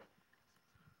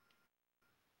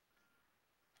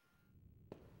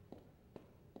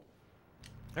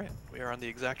 Alright, we are on the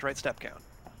exact right step count.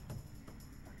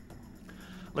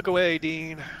 Look away,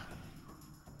 Dean.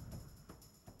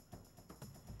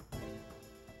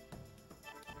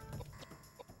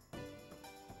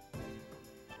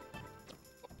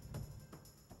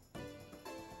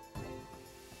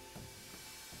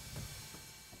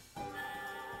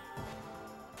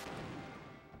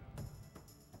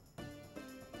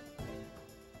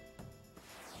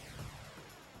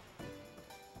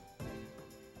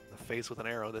 Face with an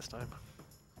arrow this time.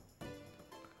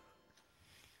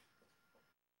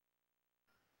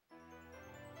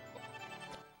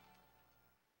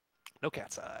 No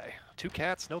cat's eye. 2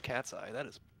 cats, no cat's eye. That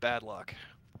is bad luck.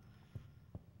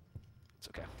 It's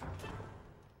okay.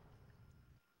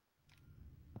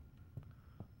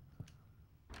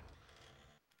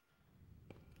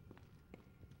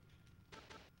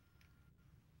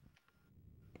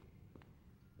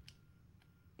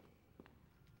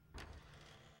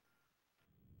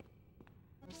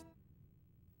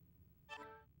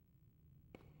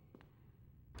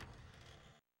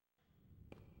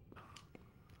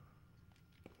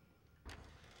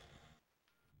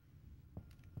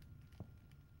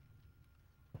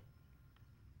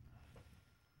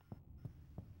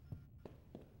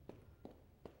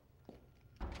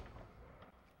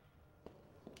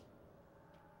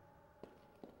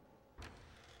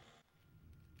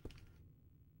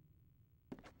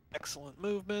 Excellent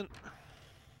movement.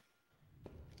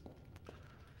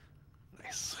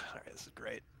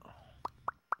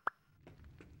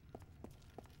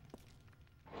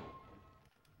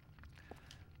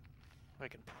 I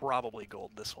can probably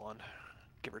gold this one,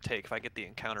 give or take, if I get the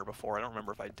encounter before. I don't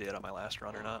remember if I did on my last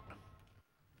run or not.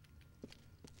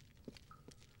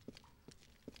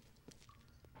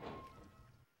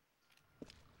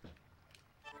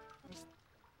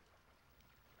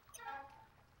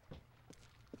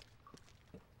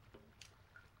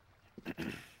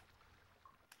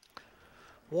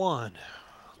 One,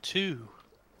 2,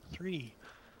 3,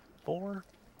 4,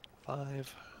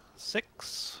 5,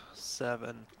 6,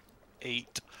 7,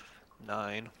 8,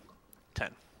 9,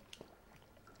 10.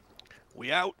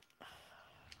 We out.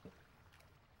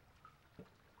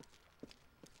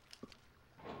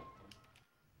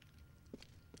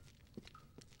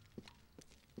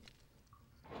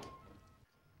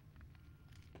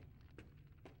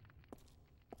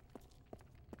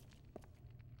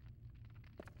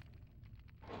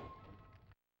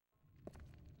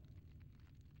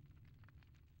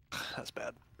 That's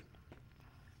bad.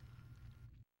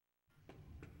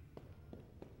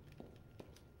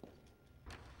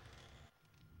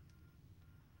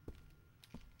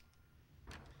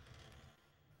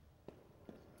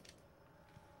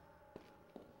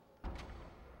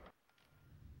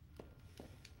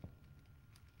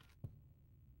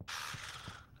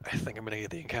 I think I'm going to get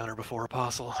the encounter before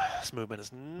Apostle. This movement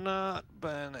has not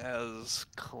been as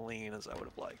clean as I would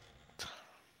have liked.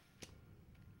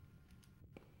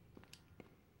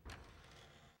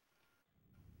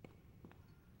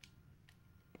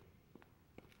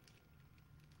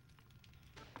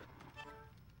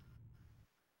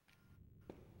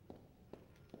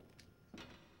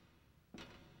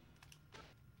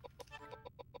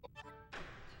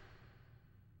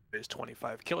 Weighs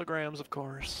 25 kilograms, of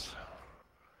course.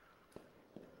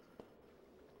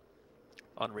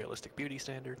 Unrealistic beauty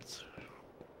standards.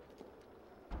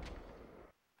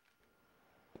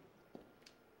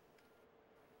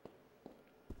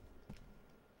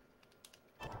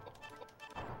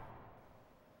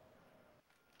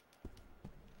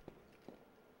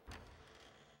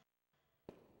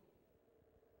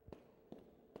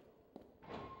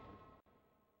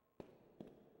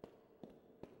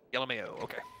 Yellow mayo,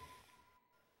 okay.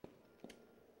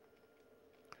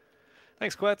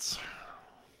 Thanks, Quetz.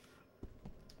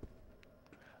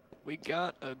 We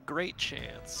got a great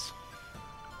chance.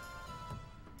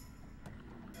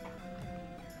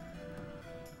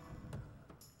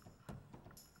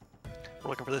 We're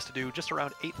looking for this to do just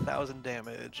around 8,000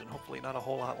 damage, and hopefully not a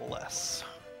whole lot less.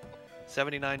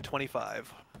 79.25.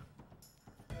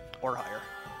 Or higher.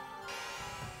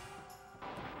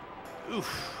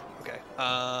 Oof. Okay.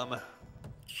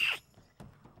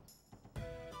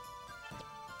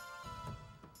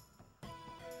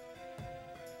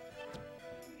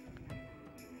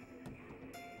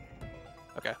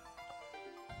 Okay.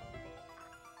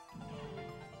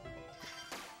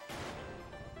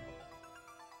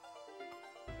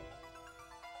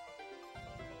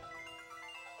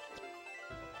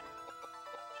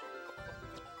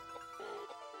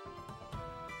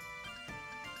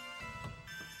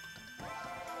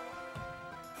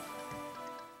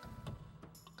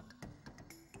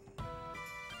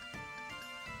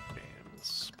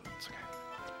 James, but it's okay.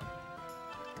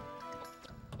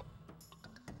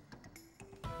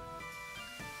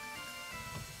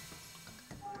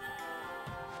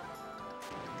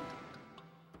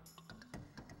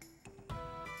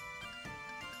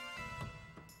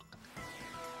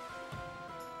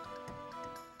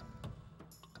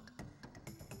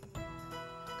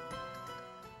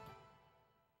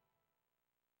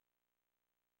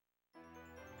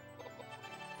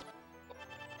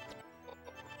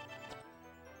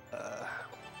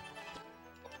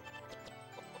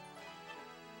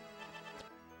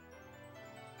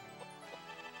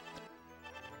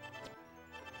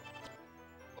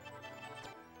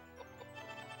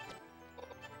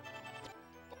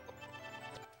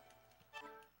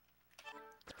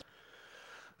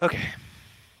 Okay.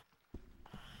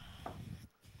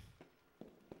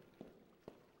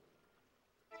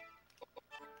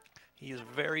 He is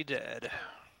very dead.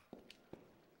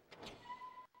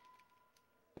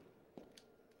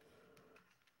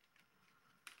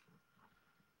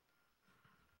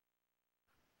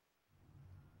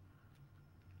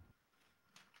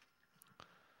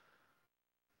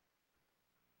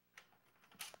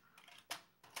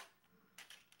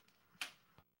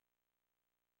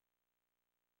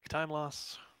 Time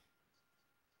loss.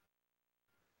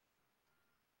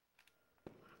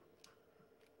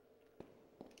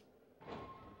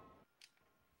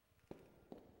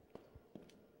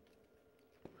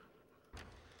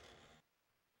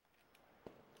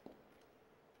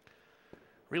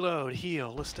 Reload,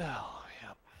 heal, Listel.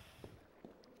 Yep.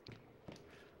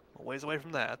 A ways away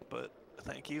from that, but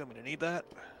Thank you. I'm going to need that.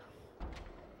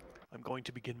 I'm going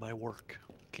to begin my work.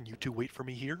 Can you two wait for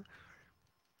me here?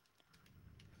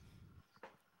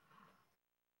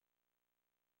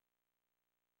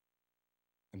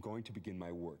 I'm going to begin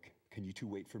my work. Can you two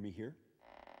wait for me here?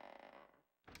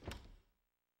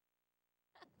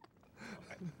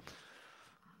 Okay.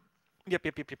 Yep.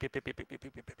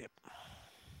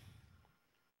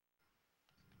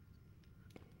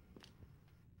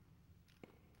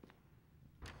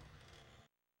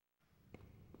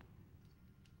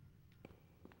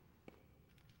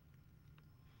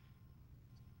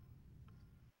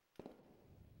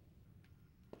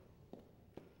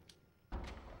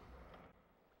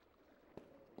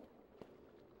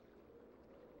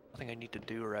 Nothing I need to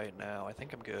do right now. I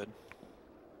think I'm good.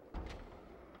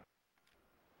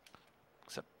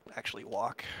 Except actually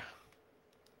walk.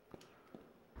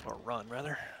 Or run,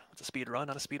 rather. It's a speed run,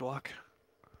 not a speed walk.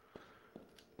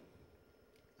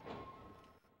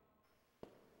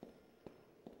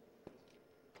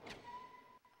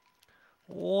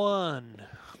 One,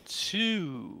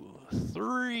 two,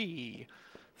 three,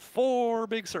 four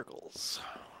big circles.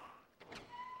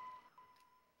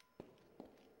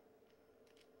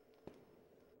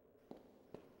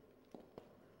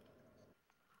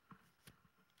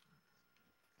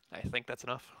 I think that's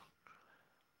enough.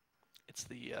 It's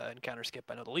the encounter skip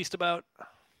I know the least about,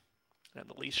 and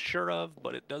the least sure of,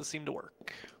 but it does seem to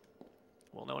work.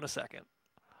 We'll know in a second.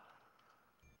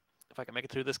 If I can make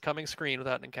it through this coming screen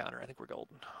without an encounter, I think we're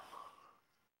golden.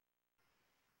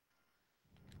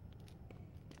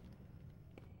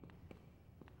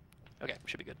 Okay,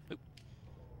 should be good. Oop.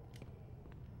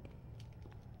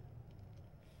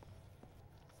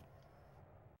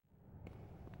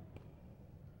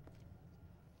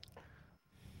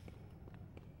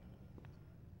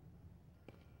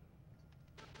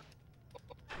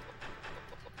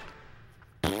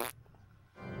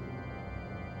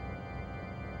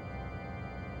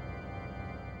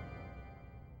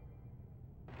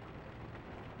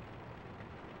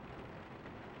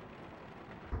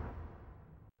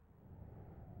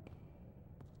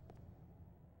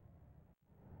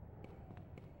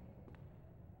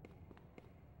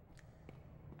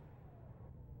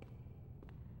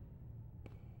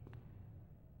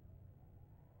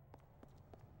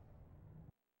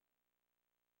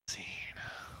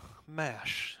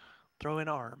 Mash. Throw in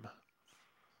arm.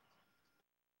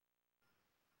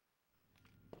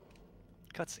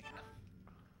 Cutscene.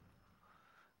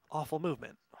 Awful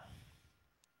movement.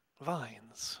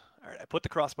 Vines. Alright, I put the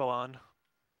crossbow on.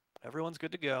 Everyone's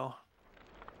good to go.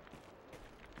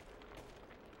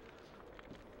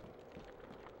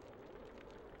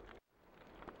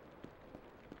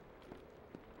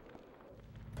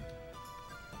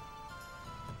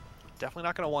 Definitely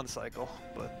not going to one cycle,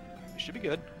 but we should be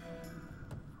good.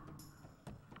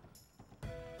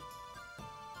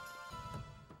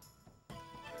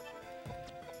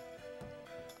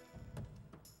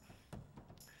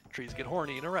 Trees get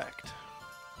horny and erect.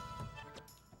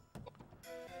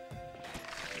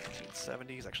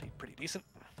 1870 is actually pretty decent.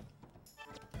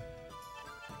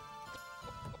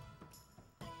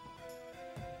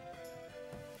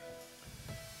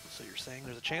 So you're saying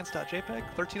there's a chance.jpg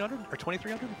 1300 or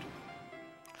 2300?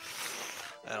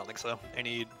 I don't think so. I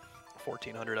need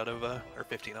 1400 out of, or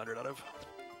 1500 out of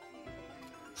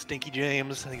Stinky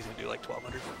James. I think he's gonna do like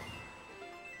 1200.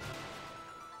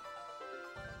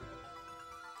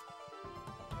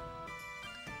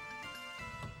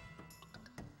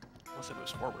 Unless it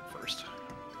moves forward first.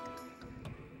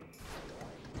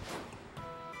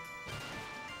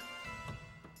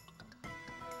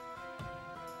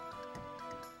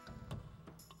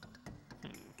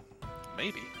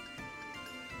 Maybe.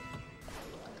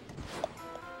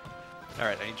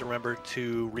 Alright, I need to remember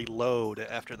to reload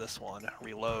after this one.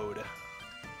 Reload.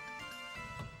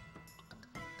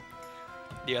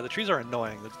 Yeah, the trees are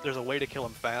annoying. There's a way to kill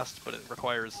them fast, but it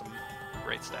requires some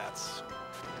great stats.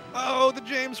 Oh, the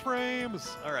James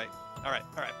frames! Alright, alright,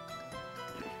 alright.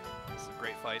 This is a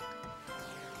great fight.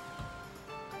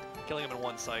 Killing them in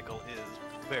one cycle is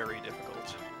very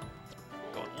difficult.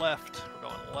 We're going left, we're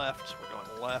going left, we're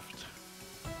going left.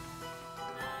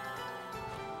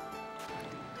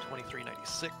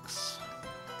 2396.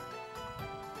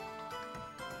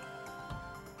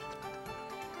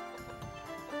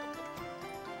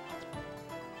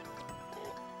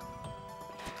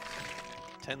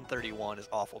 $1031 is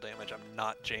awful damage. I'm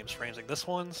not James framing this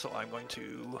one, so I'm going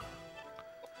to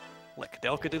let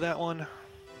Koudelka do that one.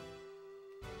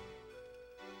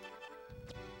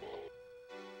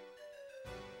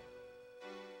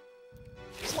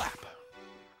 Slap.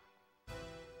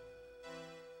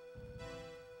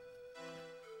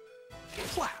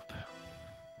 Flap.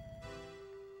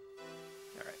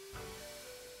 All right.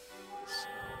 So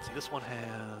let's see. This one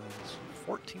has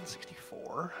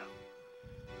 1464.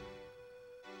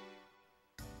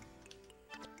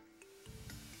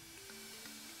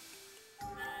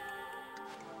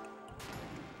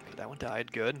 Okay, that one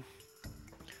died. Good.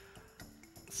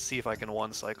 Let's see if I can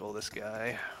one cycle this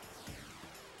guy.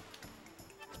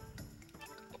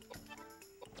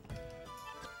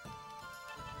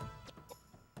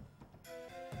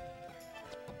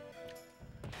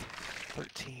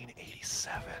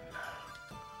 $1387.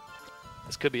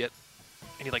 This could be it.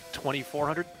 I need like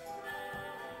 2,400.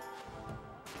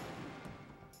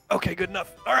 Okay, good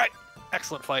enough. All right,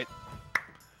 excellent fight.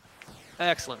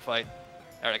 Excellent fight.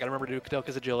 All right, I gotta remember to do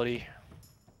Koudelka's agility.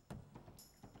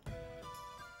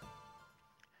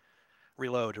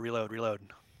 Reload, reload, reload.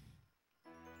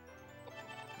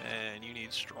 And you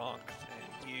need strength,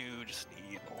 and you just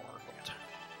need more.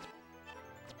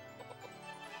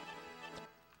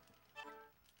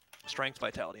 Strength,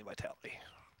 vitality, and vitality.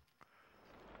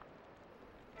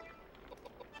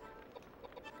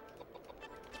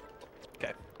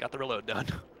 Okay, got the reload done.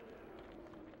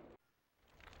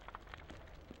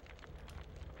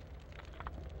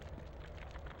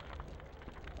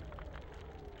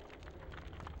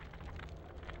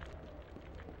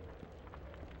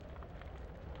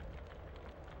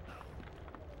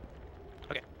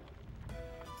 Okay.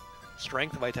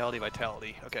 Strength, vitality,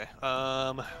 vitality. Okay.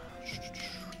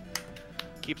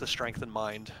 Keep the strength in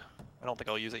mind. I don't think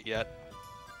I'll use it yet.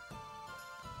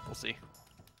 We'll see.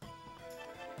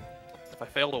 If I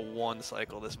fail to one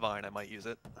cycle this vine, I might use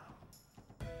it.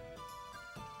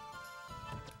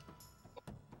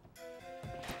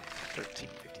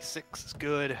 $1356 is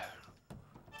good.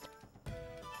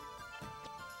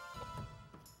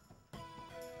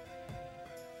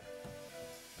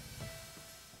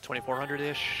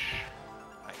 $2,400-ish.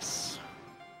 Nice.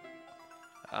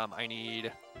 I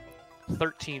need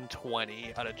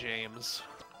 1320 out of James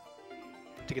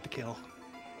to get the kill.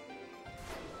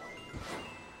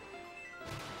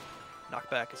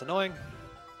 Knockback is annoying.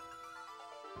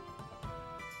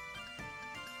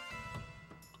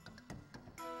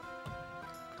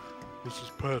 This is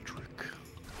Patrick.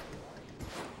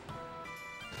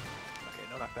 Okay,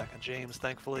 no knockback on James,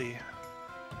 thankfully.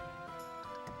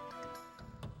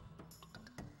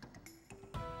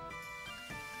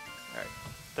 Alright,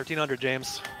 1,300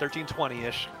 James,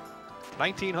 1,320-ish.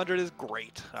 1,900 is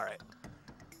great. Alright,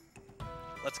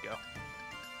 let's go.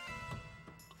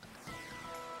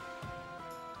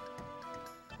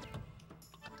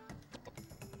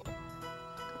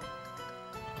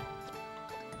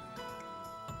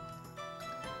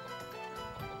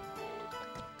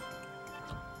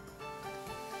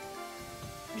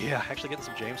 Yeah, actually getting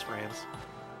some James frames.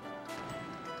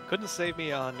 Couldn't save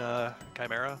me on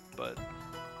Chimera, but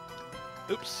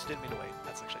oops, didn't mean to wait.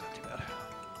 That's actually not too bad.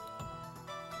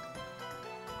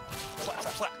 Slap,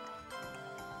 slap, slap.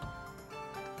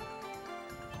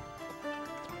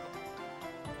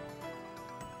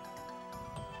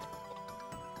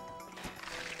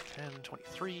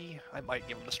 $10.23. I might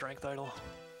give him the strength idol.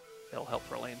 It'll help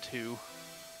for lane 2.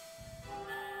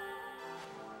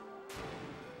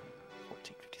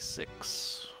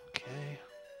 1456. Okay.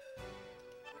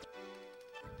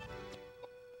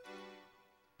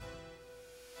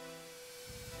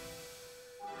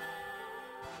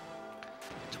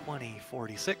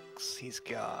 $20.46. He's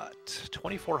got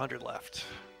 2,400 left.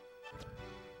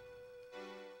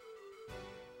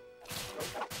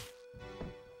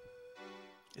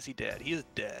 Is he dead? He is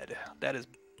dead. That is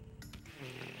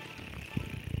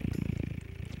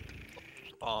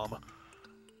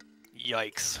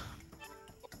yikes.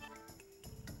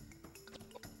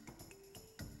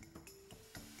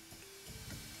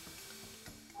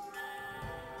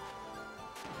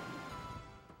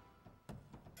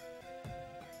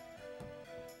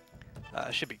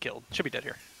 Should be killed. Should be dead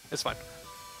here. It's fine.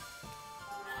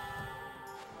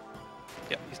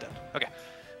 Yeah, he's dead. Okay.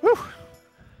 Whew.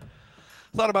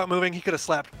 Thought about moving. He could have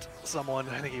slapped someone.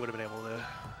 I think he would have been able to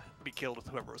be killed with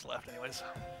whoever was left anyways.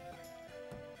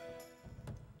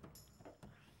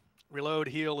 Reload,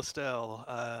 heal, Estelle.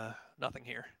 Nothing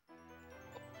here.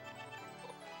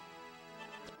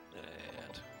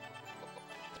 And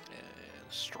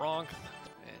strength.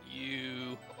 And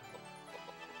you...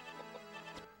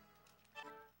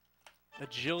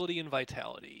 Agility and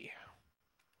vitality.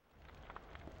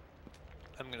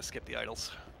 I'm going to skip the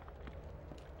idols.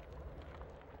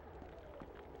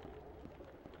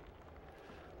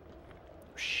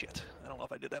 Oh, shit. I don't know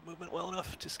if I did that movement well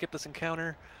enough to skip this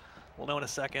encounter. We'll know in a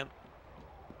second.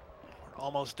 We're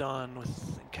almost done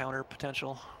with encounter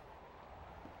potential.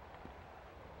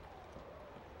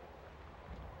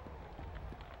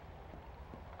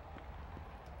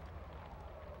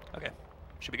 Okay,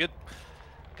 should be good.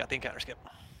 Got the encounter skip.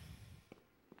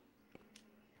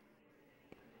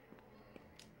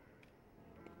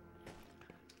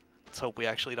 Let's hope we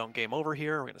actually don't game over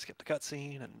here. We're gonna skip the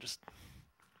cutscene and just...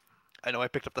 I know I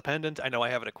picked up the pendant. I know I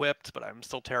have it equipped, but I'm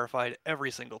still terrified every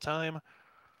single time.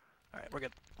 Alright, we're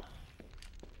good.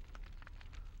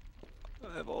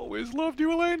 I've always loved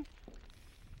you, Elaine.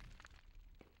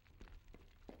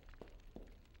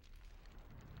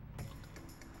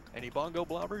 Any bongo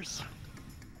blobbers?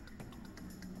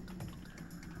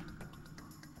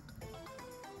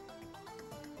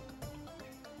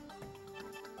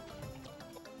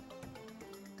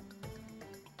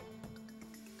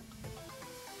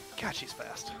 God, she's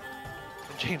fast.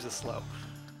 And James is slow.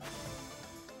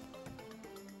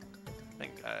 I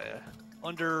think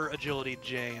under agility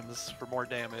James for more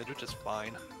damage, which is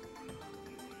fine.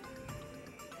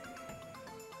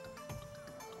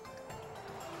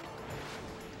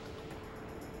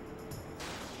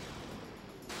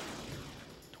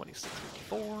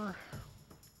 $26.54.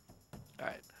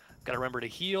 Alright. Gotta remember to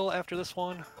heal after this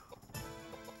one.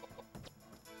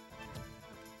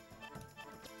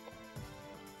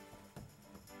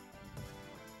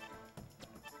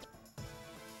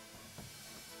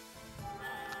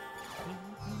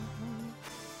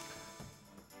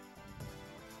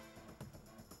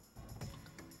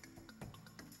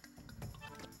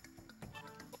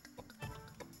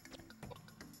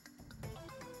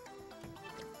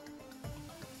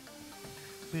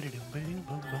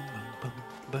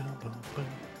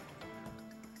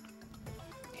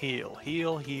 Heal,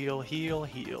 heal, heal, heal,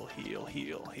 heal, heal,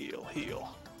 heal, heal,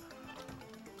 heal.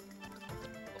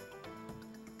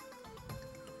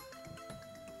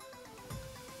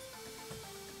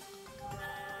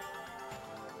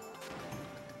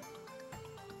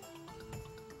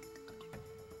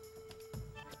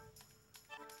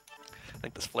 I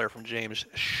think this flare from James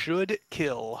should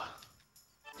kill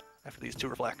after these two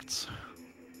reflects.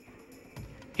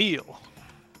 Heal.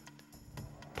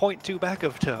 0.2 back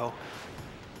of toe.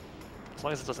 As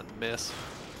long as it doesn't miss.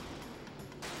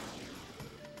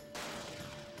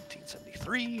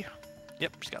 1873.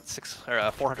 Yep, she's got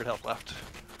 400 health left.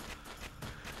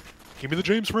 Give me the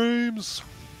James frames.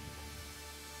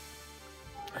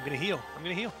 I'm gonna heal. I'm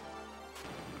gonna heal.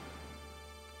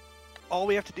 All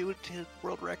we have to do to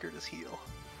world record is heal.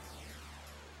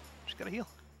 Just gotta heal.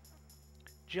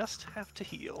 Just have to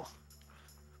heal.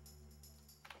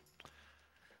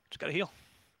 Just gotta heal.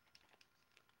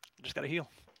 Just gotta heal.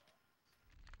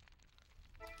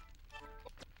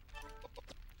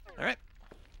 Alright.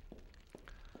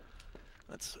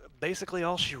 That's basically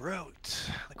all she wrote.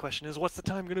 The question is, what's the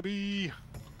time gonna be?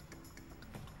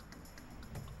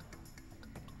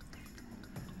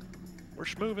 We're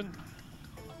schmoving.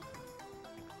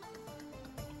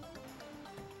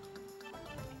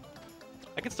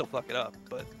 I can still fuck it up,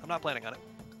 but I'm not planning on it.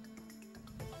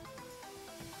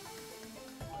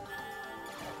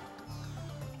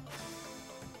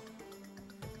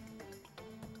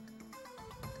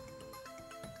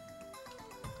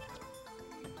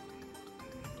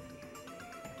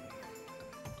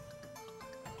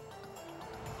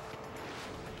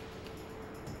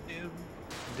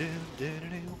 Do, do, do,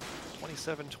 do.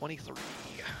 27, 23.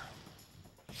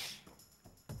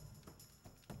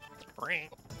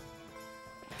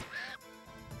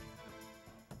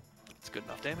 It's good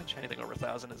enough damage. Anything over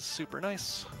 1,000 is super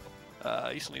nice.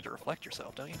 You still need to reflect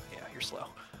yourself, don't you? Yeah, you're slow.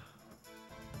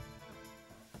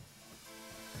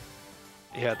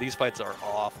 Yeah, these fights are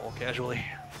awful casually.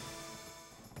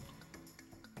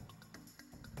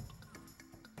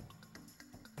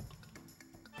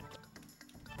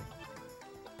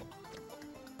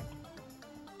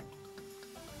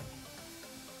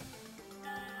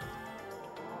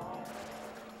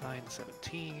 Nine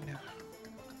 17.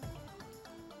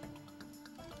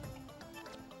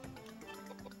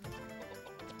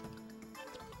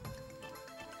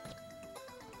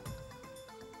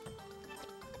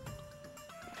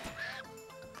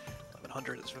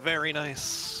 $1,100 is very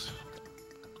nice.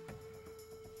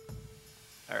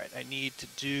 All right, I need to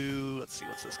do. Let's see,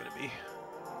 what's this going to be?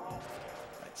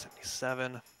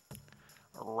 977.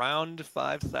 Around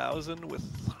 5,000 with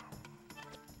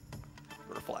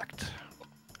reflect.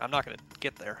 I'm not going to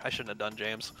get there. I shouldn't have done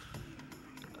James.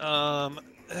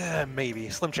 Maybe.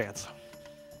 Slim chance.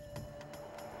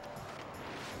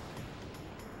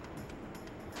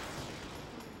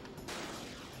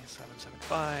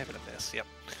 $775 and a miss. Yep.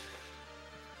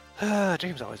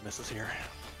 James always misses here.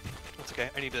 That's okay.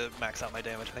 I need to max out my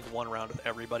damage. I think one round with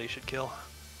everybody should kill.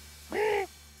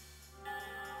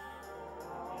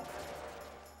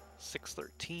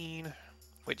 613.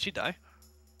 Wait, did she die?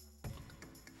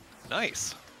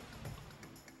 Nice.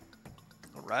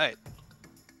 right.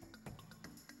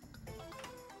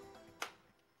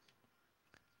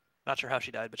 Not sure how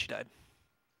she died, but she died.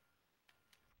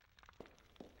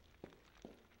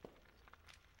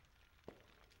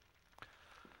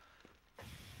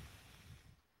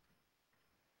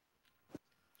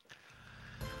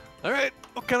 All right,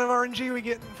 what kind of RNG are we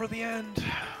getting for the end?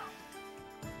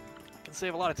 Can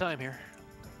save a lot of time here.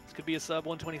 This could be a sub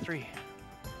 123.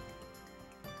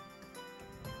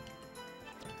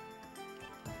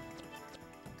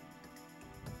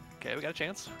 Okay, we got a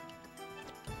chance.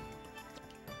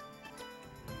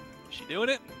 Is she doing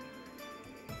it?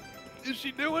 Is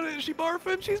she doing it? Is she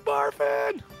barfing? She's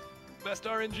barfing! Best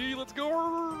RNG, let's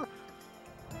go!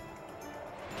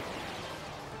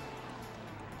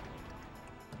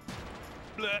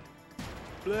 Bleh,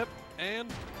 blip,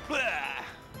 and blah!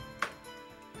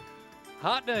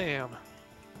 Hot damn.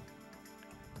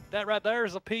 That right there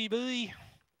is a PB.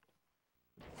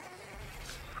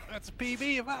 That's a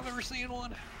PB if I've ever seen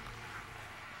one.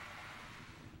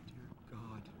 Dear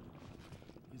God,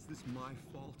 is this my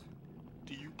fault?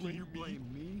 Do you Do you blame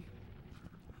me?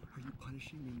 Are you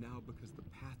punishing me now because the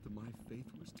path of my faith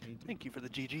was tainted? Thank you for the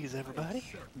GGs, everybody. I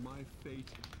accept my fate.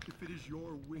 If it is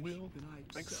your wish, then I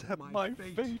Accept my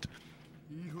fate.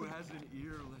 He who has an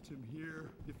ear, let him hear.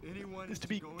 If anyone Is is to to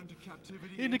be go into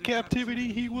captivity, Into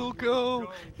captivity he will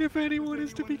go. If anyone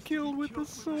is to be killed with the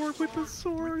sword,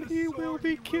 he will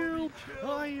be killed.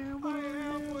 I am what I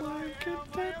am. I'm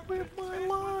content with my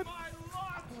lot.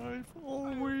 I've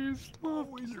always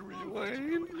loved you,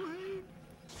 Elaine.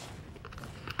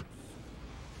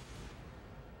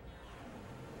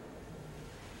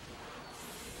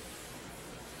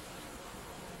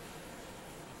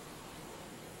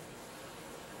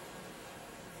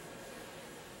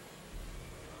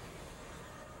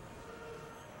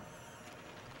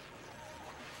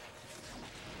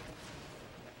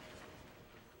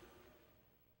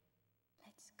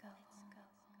 Let's go home,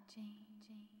 James.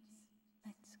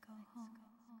 Let's go home.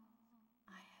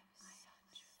 I have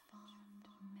such fond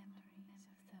memories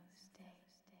of those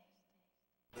days.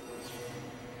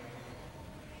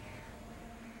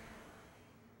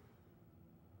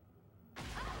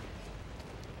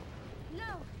 No!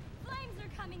 Flames are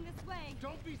coming this way!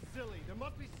 Don't be silly. There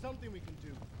must be something we can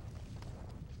do.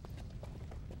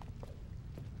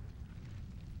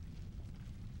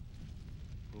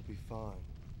 We'll be fine.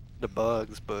 The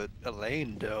bugs, but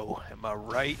Elaine, though, am I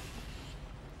right?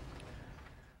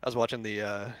 I was watching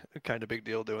the kind of big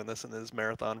deal doing this in his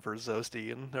marathon for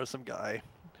Zosti, and there was some guy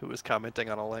who was commenting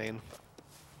on Elaine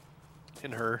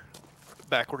in her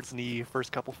backwards knee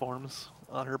first couple forms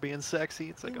on her being sexy.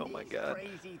 It's like, oh my god. In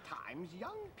these crazy times,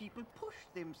 young people push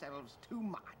themselves too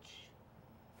much.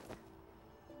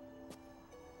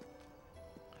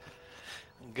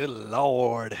 Good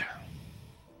lord.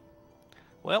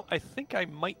 Well, I think I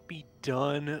might be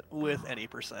done with any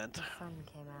percent. The sun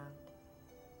came out.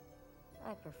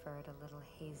 I prefer it a little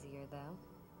hazier, though.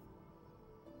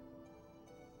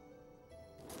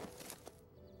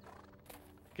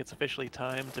 It's officially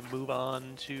time to move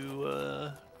on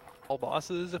to all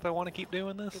bosses if I want to keep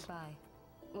doing this. Goodbye.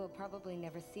 We'll probably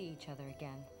never see each other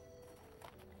again.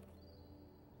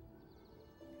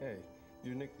 Hey,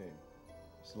 your nickname.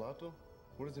 Slato?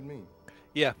 What does it mean?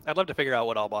 Yeah, I'd love to figure out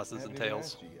what all bosses I haven't even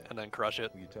entails asked you yet. and then crush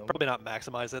it. Will you tell me? Probably not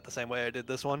maximize it the same way I did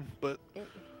this one, but It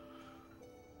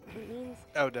means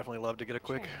I would definitely love to get a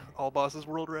quick all bosses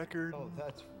world record. Oh,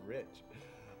 that's rich.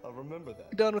 I'll remember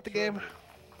that. Done with the Sure. game.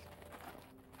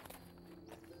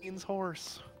 Ian's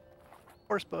horse.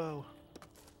 Horse bow.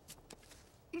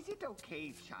 Is it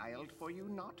okay, child, for you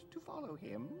not to follow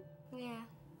him? yeah,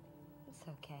 it's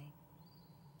okay.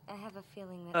 I have a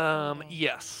feeling that someday,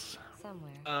 Yes.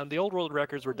 somewhere. The old world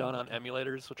records were done on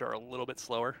emulators, which are a little bit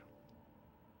slower.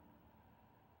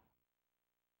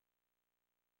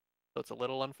 So it's a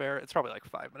little unfair. It's probably like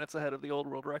 5 minutes ahead of the old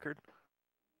world record.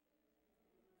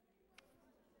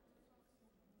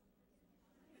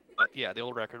 But yeah, the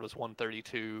old record was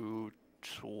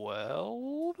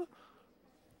 132.12.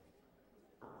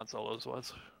 Han Solo's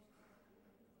was.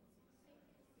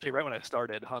 Actually, right when I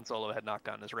started, Han Solo had knocked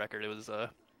down his record. It was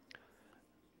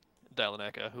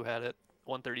Dylaneka who had it,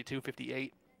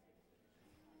 132.58.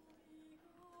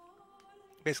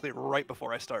 Basically, right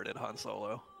before I started, Han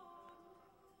Solo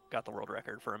got the world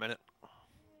record for a minute.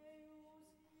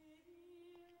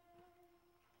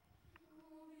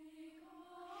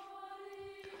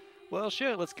 Well,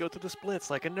 shit, let's go through the splits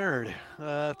like a nerd.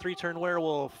 3-turn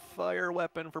werewolf, fire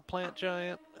weapon for plant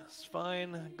giant. That's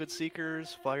fine. Good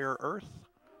seekers, fire earth.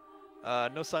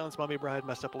 No silence mummy bride,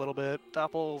 messed up a little bit.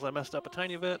 Doppels, I messed up a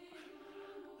tiny bit.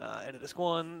 End of disc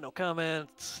 1, no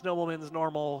comments. Nobleman's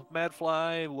normal.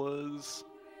 Madfly was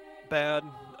bad.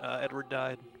 Edward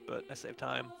died, but I saved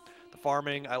time. The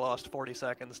farming, I lost 40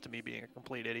 seconds to me being a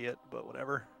complete idiot, but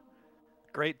whatever.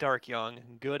 Great Dark Young,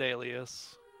 good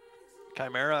Alias.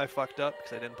 Chimera, I fucked up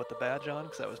because I didn't put the badge on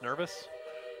because I was nervous.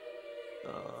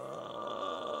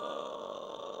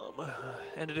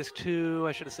 End of disc 2,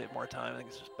 I should have saved more time. I think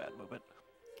it's just bad movement.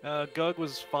 Gug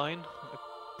was fine. I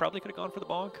probably could have gone for the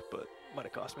bonk, but might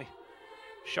have cost me.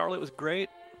 Charlotte was great.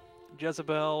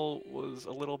 Jezebel was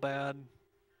a little bad.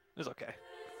 It was okay.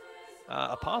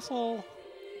 Apostle,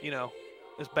 you know,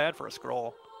 is bad for a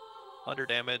scroll. Under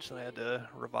damage, and I had to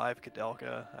revive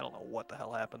Koudelka. I don't know what the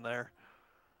hell happened there.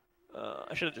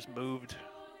 I should have just moved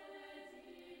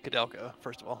Koudelka,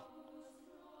 first of all.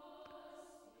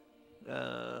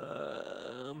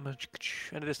 And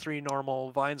it is 3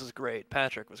 normal. Vines was great.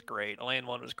 Patrick was great. Elaine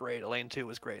 1 was great. Elaine 2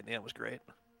 was great. And the end was great.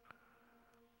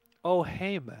 Oh,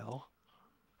 hey, Mel.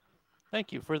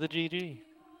 Thank you for the GG.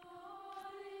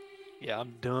 Yeah,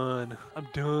 I'm done. I'm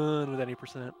done with any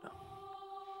percent.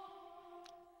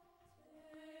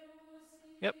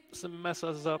 Yep, some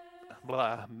messes up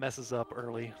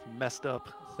early. Messed up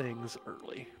things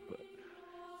early. But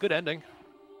good ending.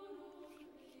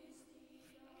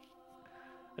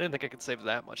 I didn't think I could save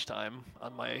that much time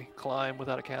on my climb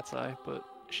without a cat's eye, but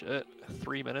shit,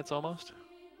 3 minutes almost.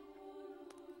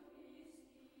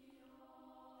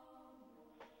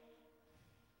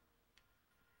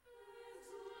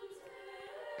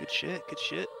 Good shit, good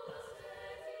shit.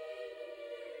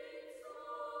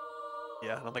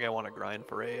 Yeah, I don't think I want to grind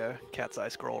for a cat's eye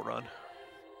scroll run.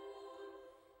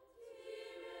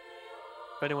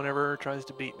 If anyone ever tries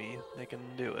to beat me, they can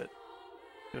do it.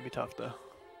 It's gonna be tough though.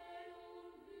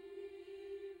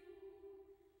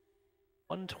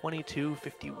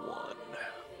 122.51.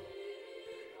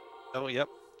 Oh, yep.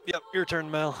 Yep, your turn,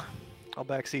 Mel. I'll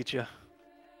backseat you.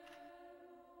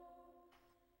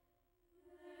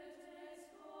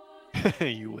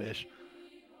 You wish.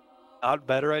 Not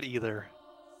better at either.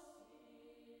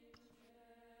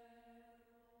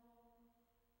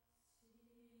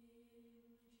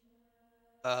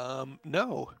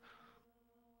 No.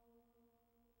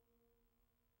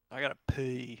 I gotta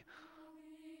pee.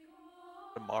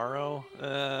 Tomorrow?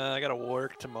 I gotta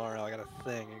work tomorrow. I got a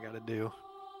thing I gotta do.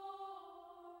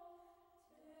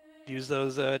 Use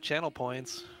those channel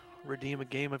points. Redeem a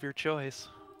game of your choice.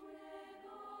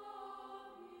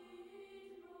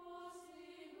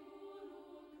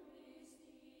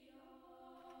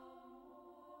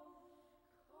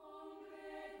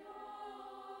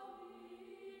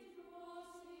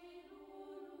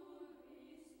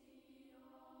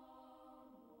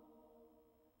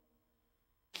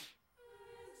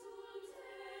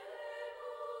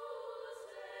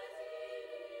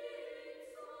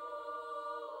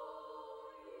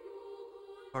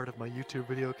 Part of my YouTube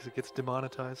video because it gets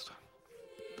demonetized.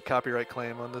 The copyright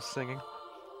claim on this singing.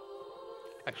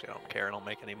 Actually, I don't care. I don't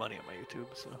make any money on my YouTube,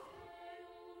 so.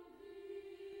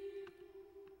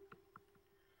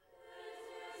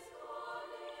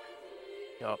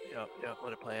 Yup.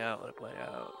 Let it play out. Let it play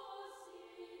out.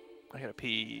 I gotta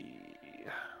pee.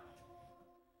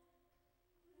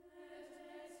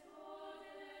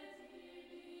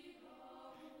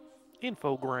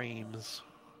 Infogrames.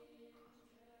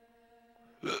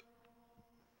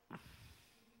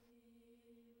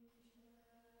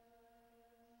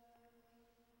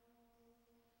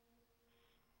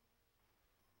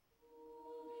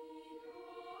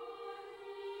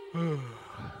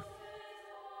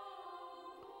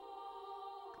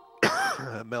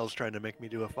 Mel's trying to make me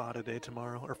do a fodder day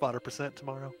tomorrow, or fodder percent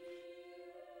tomorrow.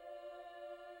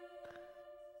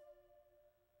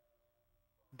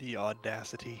 The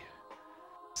audacity.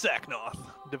 Sacknoth.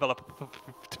 Develop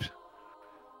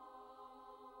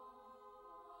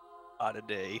a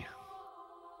day.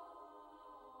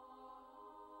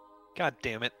 God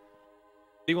damn it.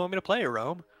 Do you want me to play,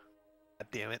 Rome? God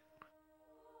damn it.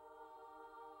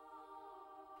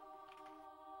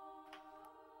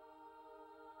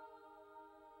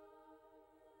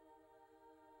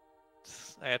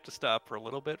 I have to stop for a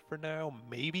little bit for now.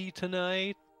 Maybe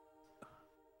tonight.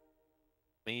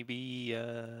 Maybe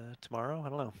tomorrow? I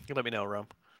don't know. You let me know, Rome.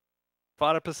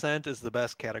 Fodder percent is the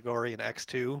best category in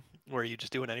X2, where you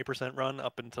just do an any percent run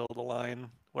up until the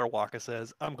line where Waka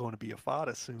says, I'm going to be a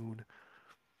fodder soon.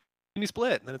 And you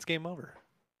split, and then it's game over.